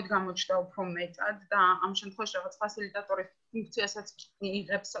წყავით გამოჩნდა უფრო მეტად და ამ შემთხვევაში რაღაც ფასილიტატორის ფუნქციასაც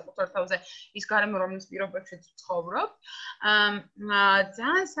იღებს საკუთარ თავზე ის გარემო, რომლის პირობებშიც ვცხოვრობ.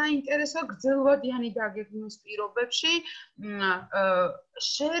 ძალიან საინტერესო გრძელვადიანი დაგეგმვის პირობებში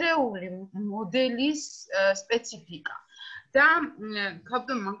შერეული მოდელის სპეციფიკა. და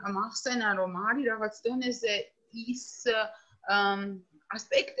გავდო მაკამ ახსენა, რომ არის რაღაც დონეზე ის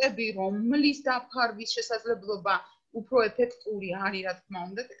ასპექტები, რომლის დაფარვის შესაძლებლობა უფრო ეფექტური არის, რა თქმა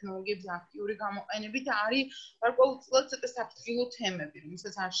უნდა, ტექნოლოგიების აქტიური გამოყენებით და არის გარკვეულწილად ცოტა საფრთხილო თემები,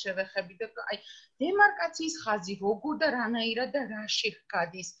 რომელსაც არ შევეხები და აი დემარკაციის ხაზი როგორ და რანაირად და რაში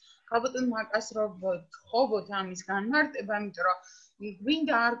გადის. გაბატონ მაკას რომ ვთხოვოთ ამის განმარტება, იმიტომ რომ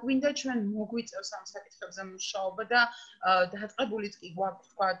გვინდა არ გვინდა ჩვენ მოგვიწევს ამ საკითხებზე მუშაობა და დაწყებულიც კი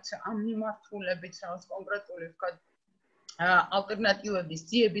გვაქვს თქვათ ამ მიმართულებით რაღაც კონკრეტული თქვათ ალტერნატივების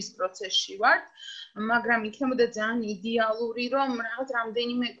ძიების პროცესში ვართ, მაგრამ იქნებოდა ძალიან იდეალური, რომ რაღაც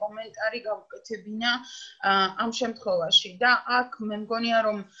რამდენიმე კომენტარი გავუკეთებინა ამ შემთხვევაში და აქ მე მგონია,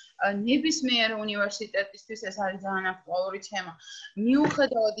 რომ ნებისმიერ უნივერსიტეტისთვის ეს არის ძალიან აქტუალური თემა.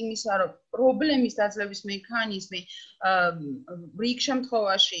 მიუხედავად იმისა, რომ პრობლემის დაძლევის მექანიზმი რიგ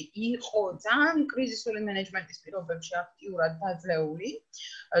შემთხვევაში იყო ძალიან კრიზისული მენეჯმენტის პირობებში აქტიურად დაძლეული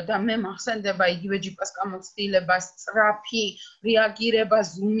და მე მახსენდება იგივე GIPA-ს გამოცდილება, სწრაფი რეაგირება,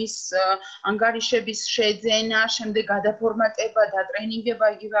 Zoom-ის ანგარიშების შეძენა, შემდეგ გადაფორმატება და ტრენინგება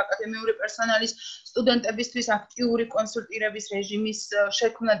იგივე აკადემიური პერსონალის სტუდენტებისთვის აქტიური კონსულტირების რეჟიმის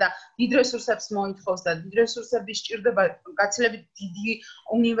შექმნა და დიდ რესურსებს მოითხოვს და დიდ რესურსების სჭირდება გაცილებით დიდი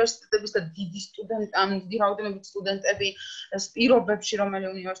უნივერსიტეტების და დიდი რაოდენობით სტუდენტები პირობებში, რომელი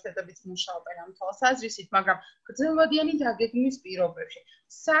უნივერსიტეტებიც მუშაობენ ამ თვალსაზრისით, მაგრამ გრძელვადიანი დაგეგმვის პირობებში.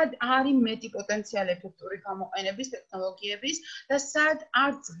 სად არის მეტი პოტენციალი ეფექტური გამოყენების ტექნოლოგიების ტექნოლოგიების და სად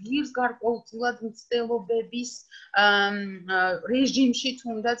არც ღირს გარკვეულწილად მცდელობების რეჟიმში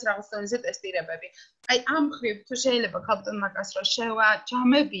თუნდაც რაღაც დონეზე ტესტირებები. აი ამ ხრივ თუ შეიძლება ხალხთან მაკას რო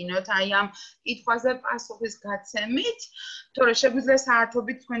შევაჯამებინოთ აი ამ კითხვაზე პასუხის გაცემით, თორე შეგვიძლია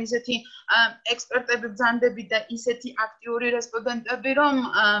საათობით თქვენ ისეთი ექსპერტები ბრძანდებით და ისეთი აქტიური რესპონდენტები, რომ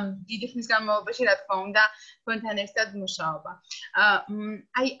დიდი ხნის განმავლობაში რა თქმა უნდა თქვენთან ერთად მუშაობა.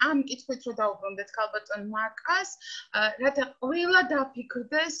 აი ამ კითხვით რო დაუბრუნდეთ ხალხთან მაკას, რათა ყველა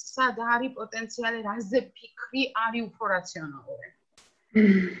დაფიქრდეს, სად არის პოტენციალი, რაზე ფიქრი არის უფრო რაციონალური.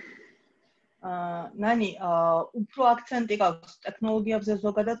 ნანი, უფრო აქცენტი გაქვს ტექნოლოგიებზე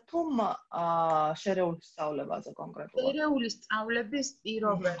ზოგადად თუ შერეული სწავლებაზე კონკრეტულად? შერეული სწავლების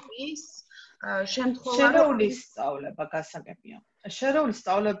პირობების შემთხვევა შერეული სწავლება გასაგებია. შერეული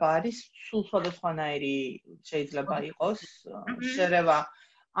სწავლება არის სულ სხვადასხვანაირი შეიძლება იყოს შერევა.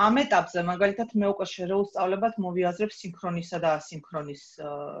 ამ ეტაპზე მაგალითად მე უკვე შერეულ სწავლებად მოვიაზრებ სინქრონისა და ასინქრონის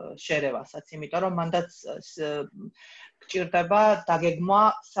შერევასაც, იმიტომ რომ მანდაც გჭირდება დაგეგმვა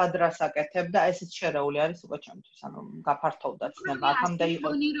სად რას აკეთებ და ესეც შერეული არის უკვე ჩემთვის, ანუ გაფართოვდა ცნება, აქამდე იყო.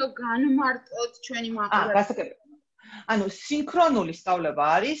 რომ განმარტოთ ჩვენი მაყურებლები. გასაგებია. ანუ სინქრონული სწავლება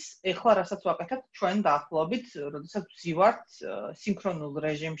არის, ეხლა რასაც ვაკეთებ ჩვენ დაახლოებით, როდესაც ვზივართ სინქრონულ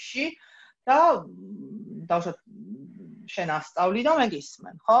რეჟიმში და დავუშვათ შენ ასწავლი და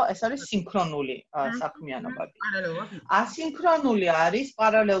მეგისმენ, ხო? ეს არის სინქრონული საქმიანობები. ასინქრონული არის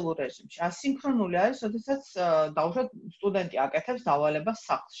პარალელურ რეჟიმში. ასინქრონული არის, როდესაც დავუშვათ სტუდენტი აკეთებს დავალებას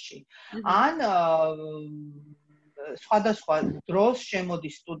სახლში. ან სხვადასხვა დროს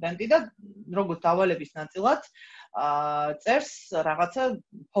შემოდის სტუდენტი და როგორც დავალების ნაწილად წერს რაღაცა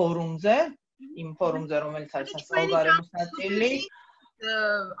ფორუმზე, იმ ფორუმზე, რომელიც არის სასწავლო ნაწილი.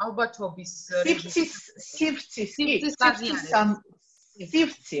 ალბათობის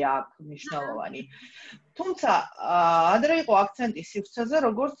სივრცე აქვს მნიშვნელოვანი. თუმცა ადრე იყო აქცენტი სივრცეზე,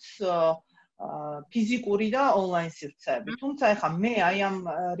 როგორც ფიზიკური და ონლაინ სივრცეები. თუმცა ეხლა მე აი ამ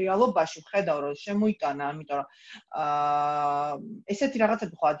რეალობაში ვხედავ, რომ შემოიტანა, ამიტომ რომ ესეთი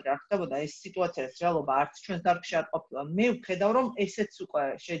რაღაცები ხო ადრე არ ხდებოდა, ეს სიტუაცია, ეს რეალობა არც ჩვენს დარგში არ ყოფილა. მე ვხედავ, რომ ესეც უკვე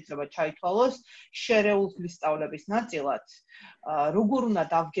შეიძლება ჩაითვალოს შერეული სწავლების ნაწილად. როგორ უნდა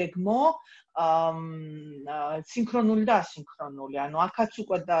დავგეგმო სინქრონული და ასინქრონული. ანუ აქაც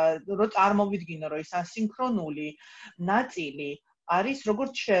უკვე რო წარმოვიდგინო, რომ ეს ასინქრონული ნაწილი არის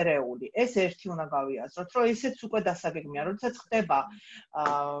როგორც შერეული. ეს ერთი უნდა გავიაზროთ, რომ ესეც უკვე დასაგეგმია, როდესაც ხდება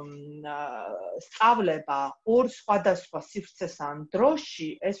სწავლება ორ სხვადასხვა სივრცესთან დროში,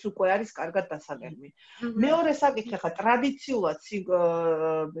 ეს უკვე არის კარგად დასაგეგმი. მეორე საკითხი ხა ტრადიციულად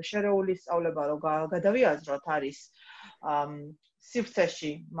შერეული სწავლება რო გადავიაზროთ არის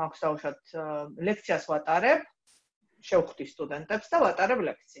სივრცეში მაქვს დავუშვათ ლექციას ვატარებ, შევხვდი სტუდენტებს და ვატარებ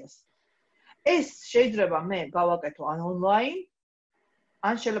ლექციას. ეს შეიძლება მე გავაკეთო ან ონლაინ,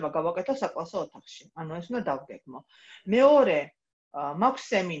 ან შეიძლება გავაკეთო საკლასო ოთახში. ანუ ეს უნდა დავგეგმო. მეორე მაქვს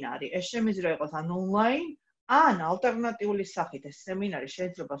სემინარი, ეს შემიძლია იყოს ან ონლაინ, ან ალტერნატიული სახით ეს სემინარი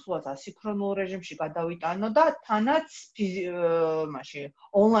შეიძლება სულაც ასინქრონულ რეჟიმში გადავიტანო და თანაც მაშინ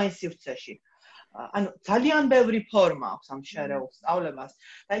ონლაინ სივრცეში. ანუ ძალიან ბევრი ფორმა აქვს ამ შერეულ სწავლებას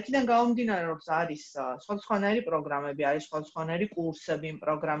და იქიდან გამომდინარე რომ არის სხვადასხვანაირი პროგრამები, არის სხვადასხვანაირი კურსები იმ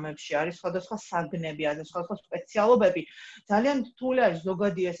პროგრამებში, არის სხვადასხვა საგნები, არის სხვადასხვა სპეციალობები. ძალიან რთული არის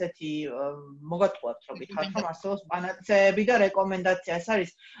ზოგადი ესეთი მოგატყუათ რომ გითხრათ რომ არსებობს პანაცეები და რეკომენდაცია. ეს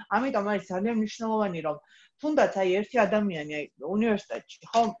არის ამიტომ არის ძალიან მნიშვნელოვანი რომ თუნდაც აი ერთი ადამიანი აი უნივერსიტეტში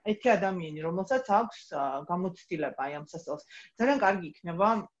ხო ერთი ადამიანი რომელსაც აქვს გამოცდილება აი ამ სასწავლოს ძალიან კარგი იქნება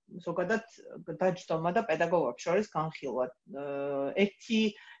ზოგადად დაჯდომა და პედაგოგებს შორის განხილვა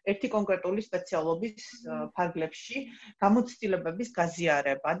ერთი კონკრეტული სპეციალობის ფარგლებში გამოცდილებების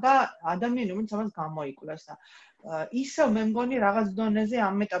გაზიარება და ადამიანი რომელიც ამას გამოიკვლევს და ისევ მე მგონი რაღაც დონეზე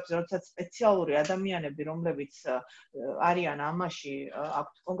ამ ეტაპზე როდესაც სპეციალური ადამიანები რომლებიც არიან ამაში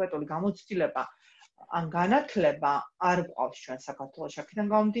აქვთ კონკრეტული გამოცდილება ან განათლება არ გვყავს ჩვენ საქართველოში. აქედან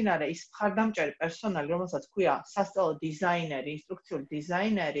გამომდინარე ის მხარდამჭერი პერსონალი, რომელსაც ქვია სასწავლო დიზაინერი, ინსტრუქციული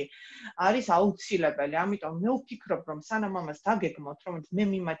დიზაინერი, არის აუცილებელი. ამიტომ მე ვფიქრობ, რომ სანამ ამას დაგეგმოთ, რომელიც მე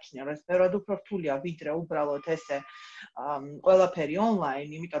მიმაჩნია, რომ ეს ბევრად უფრო რთულია, ვიდრე უბრალოდ ესე ყველაფერი ონლაინ,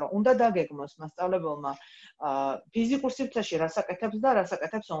 იმიტომ რომ უნდა დაგეგმოს მასწავლებელმა ფიზიკურ სივრცეში რას აკეთებს და რას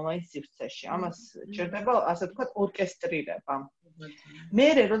აკეთებს ონლაინ სივრცეში. ამას ჭირდება, ასე ვთქვათ, ორკესტრირება.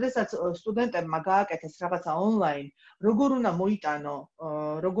 მერე, როდესაც სტუდენტებმა გააკეთეს რაღაცა ონლაინ, როგორ უნდა მოიტანო,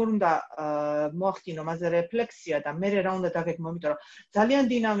 როგორ უნდა მოახდინო მასზე რეფლექსია და მერე რა უნდა დაგეგმო, იმიტომ რომ ძალიან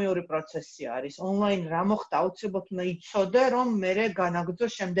დინამიური პროცესი არის. ონლაინ რა მოხდა, აუცილებლად უნდა იცოდე, რომ მერე განაგრძო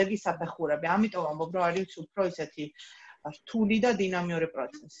შემდეგი საფეხურები. ამიტომ ამბობ, რომ არის უფრო ისეთი რთული და დინამიური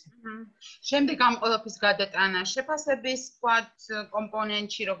პროცესი. შემდეგ ამ ყველაფრის გადატანა შეფასების ვთქვათ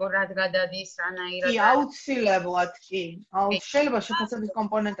კომპონენტში როგორ რად გადადის, რანაირად? კი, აუცილებლად კი. შეიძლება შეფასების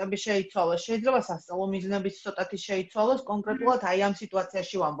კომპონენტები შეიცვალოს, შეიძლება სასწავლო მიზნების ცოტათი შეიცვალოს, კონკრეტულად აი ამ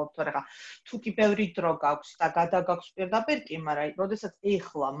სიტუაციაში ვამბობ, თორე ხა თუ კი ბევრი დრო გაქვს და გადაგაქვს პირდაპირ კი, მაგრამ როდესაც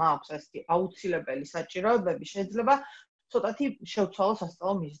ეხლა მაქვს ესეთი აუცილებელი საჭიროებები, შეიძლება ცოტათი შევცვალო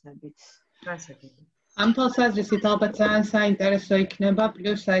სასწავლო მიზნებიც. რასაკეთებ? ამ თვალსაზრისით ალბათ ძალიან საინტერესო იქნება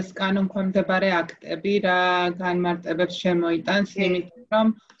პლუს აი ეს კანონქვემდებარე აქტები რა განმარტებებს შემოიტანს, იმიტომ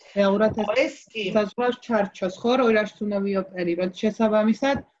რომ რეალურად ეს კი საზღვარს ჩარჩოს, ხო, რომ რაშიც უნდა ვიოპერიროთ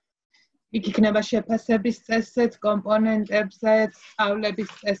შესაბამისად იქ იქნება შეფასების წესზეც, კომპონენტებზეც, სწავლების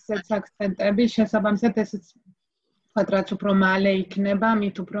წესზეც აქცენტები, შესაბამისად ესეც ვთქვათ, რაც უფრო მალე იქნება,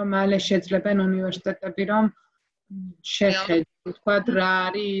 მით უფრო მალე შეძლებენ უნივერსიტეტები, რომ შეხედოთ, ვთქვათ, რა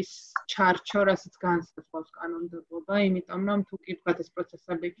არის ჩარჩო, რასაც განსაზღვრავს კანონმდებლობა, იმიტომ რომ თუ კი ვთქვათ ეს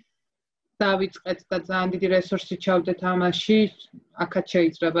პროცესები დავიწყეთ და ძალიან დიდი რესურსი ჩავდეთ ამაში, აქაც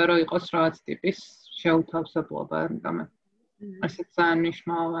შეიძლება რომ იყოს რაღაც ტიპის შეუთავსებლობა, ამიტომ ასეც ძალიან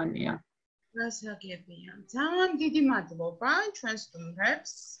მნიშვნელოვანია. რასაგებია. ძალიან დიდი მადლობა ჩვენ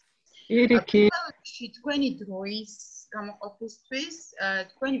სტუმრებს. პირიქით, თქვენი დროის გამოყოფისთვის,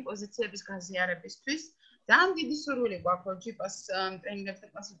 თქვენი პოზიციების გაზიარებისთვის. ძალიან დიდი სურვილი გვაქვს, რომ GIPA-ს ტრენინგებსა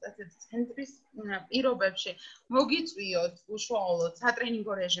და კონსულტაციების ცენტრის პირობებში მოგიწვიოთ უშუალოდ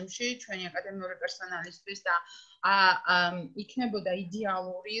სატრენინგო რეჟიმში ჩვენი აკადემიური პერსონალისთვის და იქნებოდა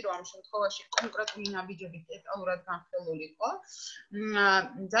იდეალური, რომ ამ შემთხვევაში კონკრეტული ნაბიჯები დეტალურად განხილულიყო.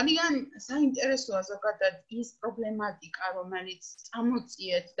 ძალიან საინტერესოა ზოგადად ის პრობლემატიკა, რომელიც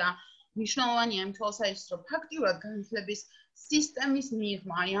წამოწიეთ და მნიშვნელოვანია იმ თვალსაზრისით, რომ ფაქტიურად განათლების სისტემის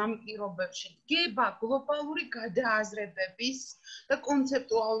მიღმა აი ამ პირობებში დგება გლობალური გადააზრებების და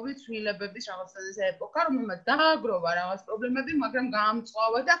კონცეპტუალური ცვლილებების რაღაცნაირად ეპოქა, რომელმაც დააგროვა რაღაც პრობლემები, მაგრამ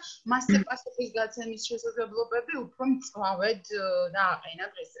გაამწვავა და მასზე პასუხის გაცემის შესაძლებლობები უფრო მწვავედ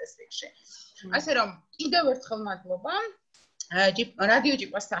დააყენა დღეს ეს რიგში. ასე რომ კიდევ ერთხელ მადლობა რადიო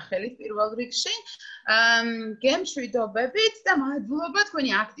GIPA-ს სახელით პირველ რიგში გემშვიდობებით და მადლობა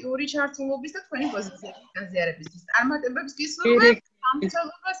თქვენი აქტიური ჩართულობის და თქვენი პოზიციების გაზიარებისთვის. წარმატებებს გისურვებთ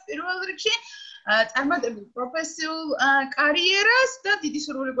სამწელობას პირველ რიგში, წარმატებულ პროფესიულ კარიერას და დიდი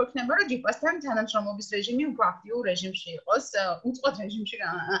სურვილი გვექნება, რომ GIPA-სთან თანამშრომლობის რეჟიმი უფრო აქტიურ რეჟიმში იყოს, უწყოთ რეჟიმში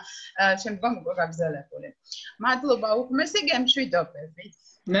შემდგომ უკვე გაგრძელებული. მადლობა უღმესი, გემშვიდობებით.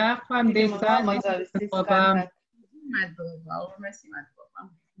 ნახვამდის მადლობა. მადლობა, უღმესი მადლობა.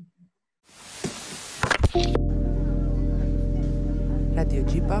 რადიო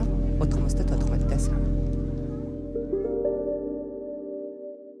GIPA 94.3